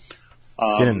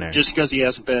 Let's get in there. Just because he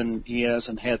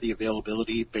hasn't had the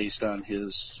availability based on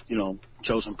his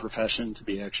chosen profession to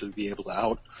be able to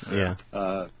out. Yeah.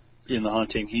 In the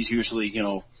hunting, he's usually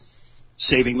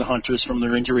saving the hunters from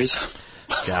their injuries.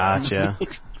 Gotcha.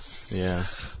 Yeah.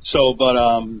 So,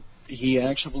 but he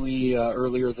actually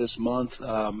earlier this month,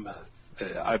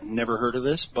 I've never heard of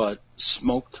this, but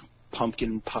smoked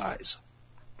pumpkin pies.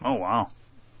 Oh wow,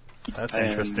 that's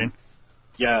interesting.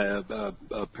 Yeah,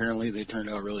 apparently they turned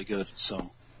out really good. So,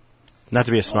 not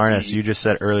to be a smartass, you just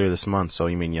said earlier this month, so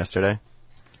you mean yesterday?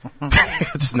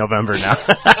 It's November now.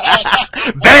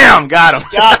 Bam! Got him.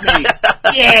 Got me.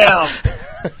 Damn.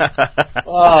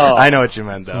 Oh. I know what you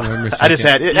meant, though. I just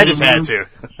had to.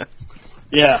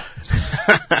 Yeah.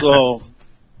 So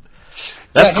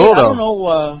that's cool, though. I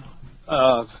don't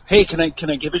know. Hey, can I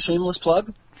give a shameless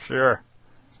plug? Sure.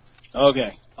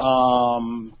 Okay.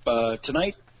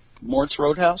 Tonight, Mort's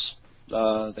Roadhouse.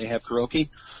 They have karaoke.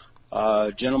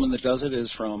 Gentleman that does it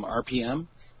is from RPM.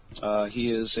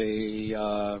 He is a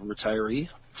retiree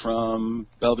from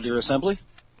Belvedere Assembly.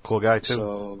 Cool guy, too.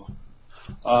 So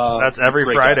that's every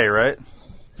Friday, right?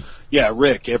 Yeah,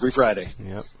 Rick, every Friday.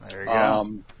 Yep. There you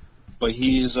go. But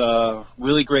he's a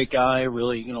really great guy,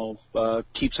 really,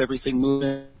 keeps everything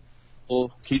moving,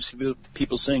 keeps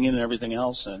people singing and everything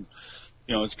else. And,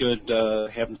 it's good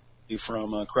having somebody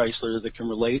from Chrysler that can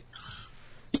relate.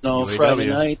 Friday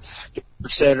night,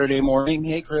 Saturday morning,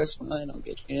 hey, Chris, fine, I'll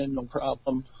get you in, no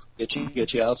problem. Get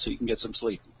you out so you can get some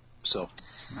sleep. So,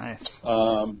 nice.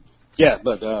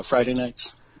 But Friday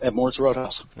nights at Mort's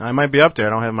Roadhouse. I might be up there. I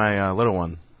don't have my little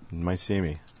one. You might see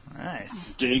me.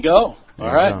 Nice. There you go.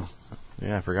 All right. Go.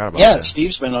 Yeah, I forgot about that. Yeah,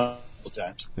 Steve's been on a couple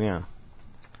times. Yeah.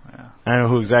 I know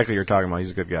who exactly you're talking about.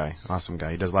 He's a good guy. Awesome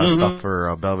guy. He does a lot of stuff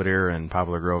for Belvedere and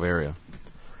Poplar Grove area.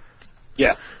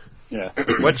 Yeah. Yeah.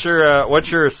 What's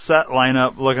your set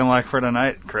lineup looking like for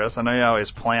tonight, Chris? I know you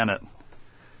always plan it.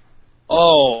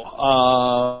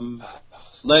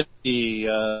 Let's see.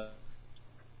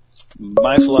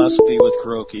 My philosophy with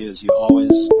karaoke is you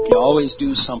always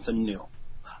do something new.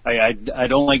 I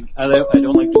don't like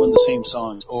doing the same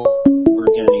songs over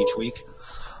again each week.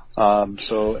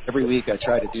 So every week I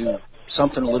try to do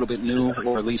something a little bit new,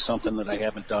 or at least something that I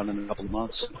haven't done in a couple of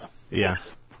months. Yeah.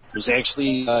 I was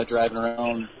actually driving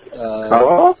around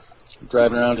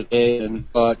today and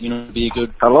thought, it'd be a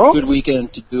good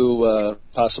weekend to do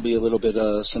possibly a little bit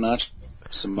of Sinatra.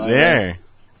 There.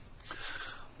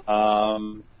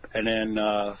 And then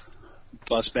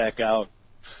bust back out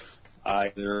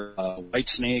either White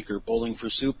Snake or Bowling for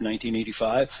Soup,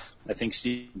 1985. I think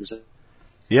Steve was it.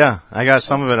 Yeah, I got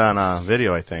some of it on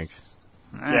video, I think.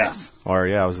 Nice. Yeah. Or,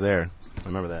 I was there. I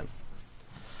remember that.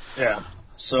 Yeah.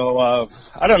 So,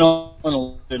 I don't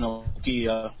know, in a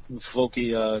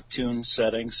folky tune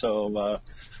setting, so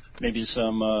maybe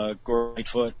some Gordon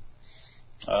Lightfoot,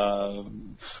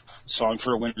 Song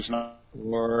for a Winter's Night,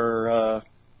 or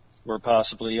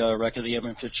possibly Wreck of the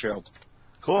Edmund Fitzgerald.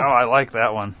 Cool. Oh, I like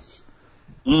that one.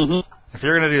 Mm-hmm. If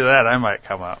you're going to do that, I might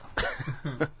come up.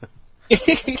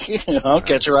 I'll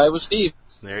catch a ride with Steve.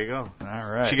 There you go. All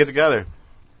right. We should get together.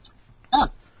 Yeah.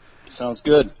 Sounds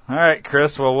good. All right,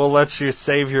 Chris. Well, we'll let you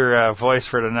save your voice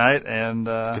for tonight and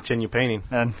continue painting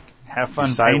and have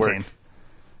fun painting.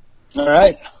 All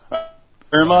right.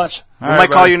 Very much. We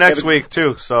might call you next week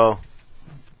too. So,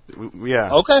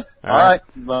 yeah. Okay. All right.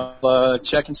 Well,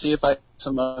 check and see if I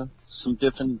have some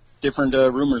different different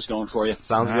rumors going for you.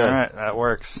 Sounds good. All right, that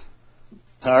works.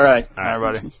 All right. All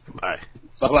right, buddy. Bye.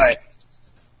 Bye-bye.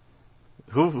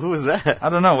 Who was that? I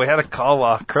don't know. We had a call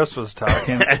while Chris was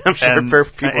talking. I'm sure and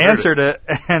people I answered it,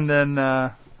 and then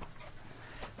I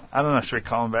don't know. Should we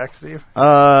call him back, Steve?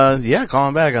 Yeah, call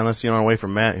him back unless you want to wait for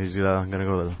Matt. He's gonna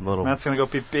go to the little. Matt's gonna go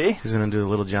pee. He's gonna do the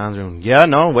Little John's room. Yeah,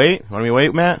 no, wait. Want me to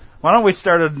wait, Matt? Why don't we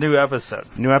start a new episode?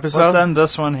 New episode? Let's end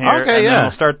this one here. Okay, and yeah. then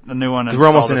we'll start a new one. Because we're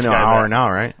almost in an hour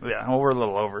now, right? Yeah, well, we're a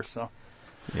little over, so.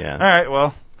 Yeah. All right,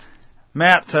 well,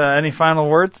 Matt, any final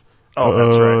words? Oh,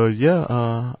 that's right. Yeah,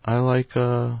 I like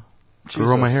to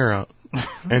grow my hair out.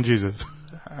 And Jesus.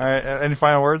 All right, any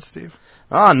final words, Steve?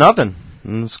 Nothing.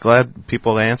 I'm just glad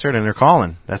people answered and they're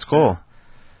calling. That's cool.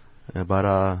 But,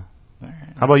 how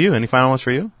about you? Any final ones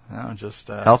for you? No, just...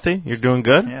 healthy? You're doing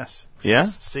good? Yes. Yeah?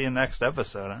 See you next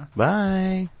episode, huh?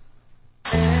 Bye.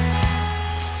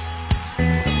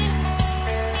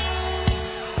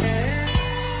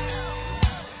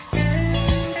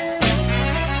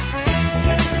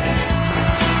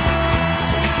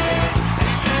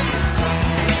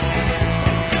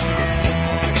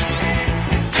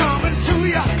 Coming to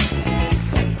ya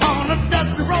on a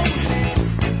dusty road.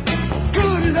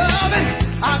 Good loving,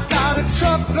 I got a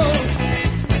truckload.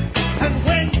 And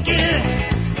when you get it,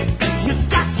 you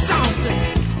got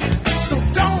something. So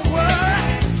don't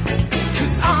worry,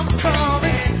 'cause I'm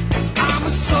coming. I'm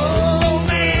a soul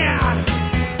man.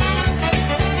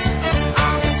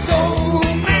 I'm a soul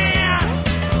man.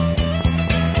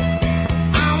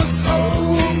 I'm a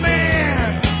soul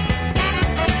man.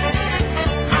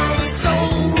 I'm a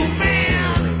soul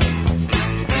man.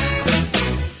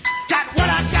 Got what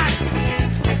I got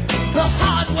the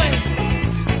hard way,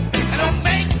 and I'll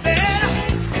make better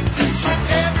each and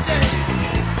every day.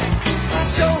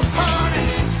 So honey,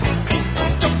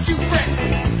 don't you fret,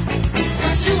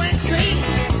 'cause you ain't seen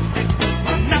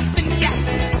nothing yet.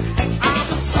 I'm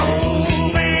a soul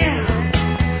man.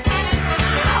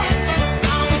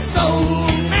 I'm a soul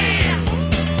man.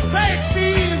 Thanks,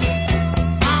 Steve.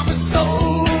 I'm a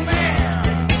soul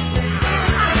man.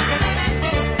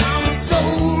 I'm a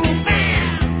soul man.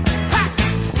 Ha!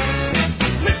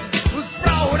 Listen, was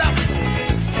brought up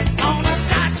on a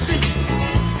side street.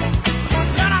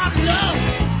 Got out of love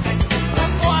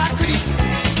before I could eat.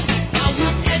 I was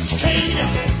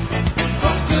educated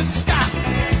from good stock.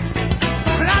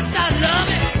 But I start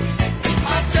loving,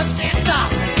 I just can't stop.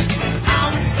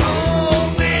 I'm a soul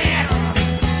man.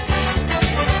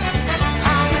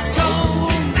 I'm a soul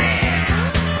man.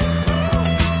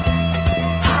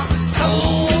 I'm a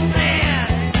soul man.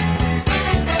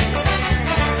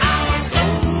 I'm a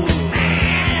soul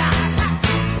man.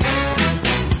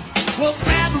 Well,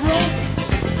 grab the rope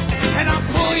and I'll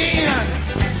pull you in.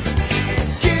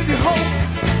 Give you hope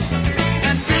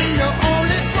and be your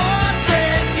only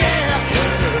boyfriend. Yeah.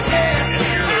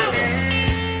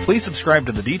 Please subscribe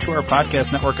to the D2R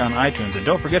Podcast Network on iTunes, and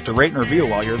don't forget to rate and review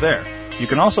while you're there. You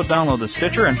can also download the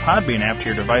Stitcher and Podbean app to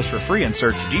your device for free and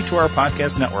search D2R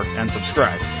Podcast Network and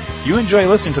subscribe. If you enjoy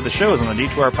listening to the shows on the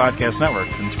D2R Podcast Network,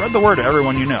 then spread the word to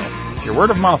everyone you know. Your word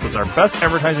of mouth is our best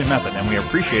advertising method, and we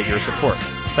appreciate your support.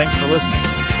 Thanks for listening.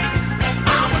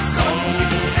 I'm a soul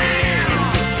man.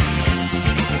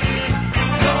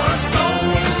 You're a soul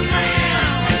man.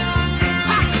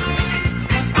 Ha!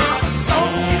 I'm a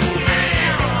soul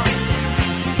man.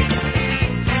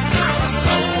 I'm a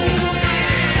soul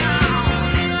man.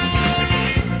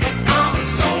 I'm a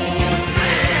soul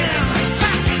man.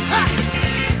 Ha! Ha!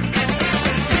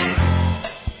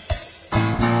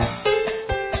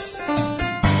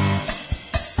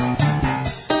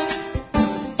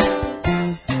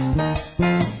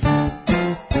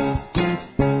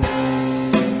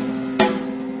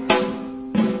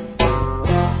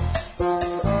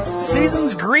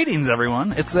 Season's greetings,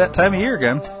 everyone. It's that time of year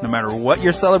again. No matter what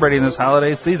you're celebrating this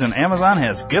holiday season, Amazon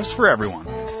has gifts for everyone.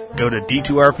 Go to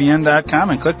D2RPN.com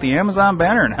and click the Amazon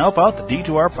banner and help out the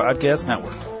D2R Podcast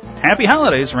Network. Happy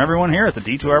holidays from everyone here at the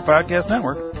D2R Podcast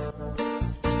Network.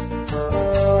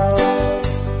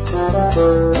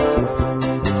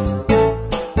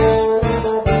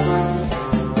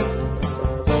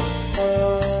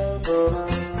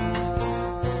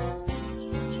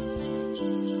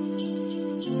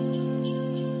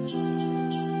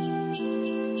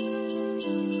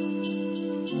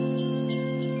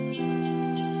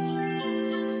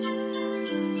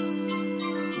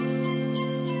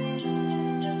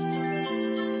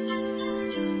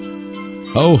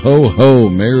 Ho, ho, ho,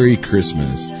 Merry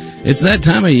Christmas. It's that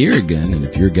time of year again, and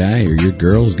if your guy or your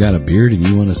girl's got a beard and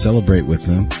you want to celebrate with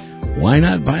them, why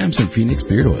not buy them some Phoenix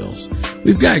beard oils?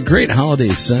 We've got great holiday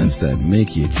scents that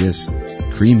make you just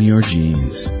cream your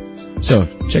jeans. So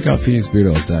check out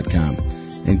PhoenixBeardOils.com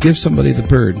and give somebody the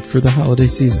bird for the holiday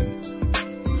season.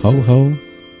 Ho ho,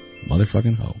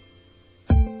 motherfucking ho.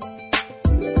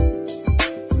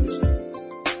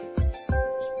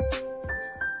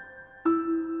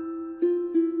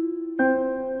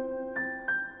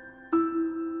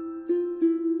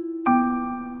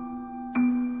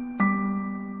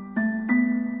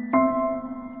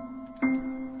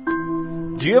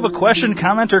 Do you have a question,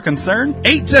 comment, or concern?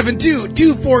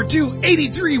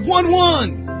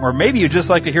 872-242-8311. Or maybe you'd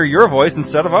just like to hear your voice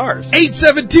instead of ours.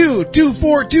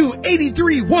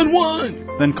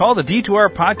 872-242-8311. Then call the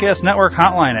D2R Podcast Network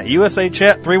hotline at USA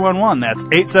Chat 311. That's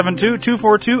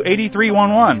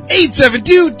 872-242-8311.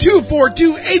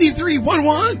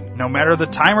 872-242-8311. No matter the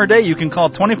time or day, you can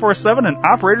call 24/7 and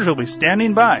operators will be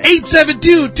standing by.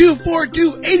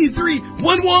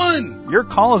 872-242-8311. Your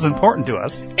call is important to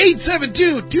us.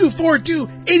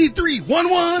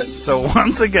 872-242-8311. So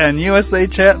once again, USA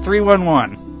Chat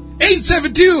 311.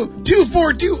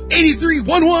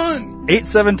 872-242-8311.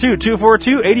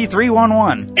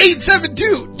 872-242-8311.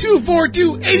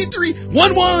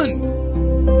 872-242-8311.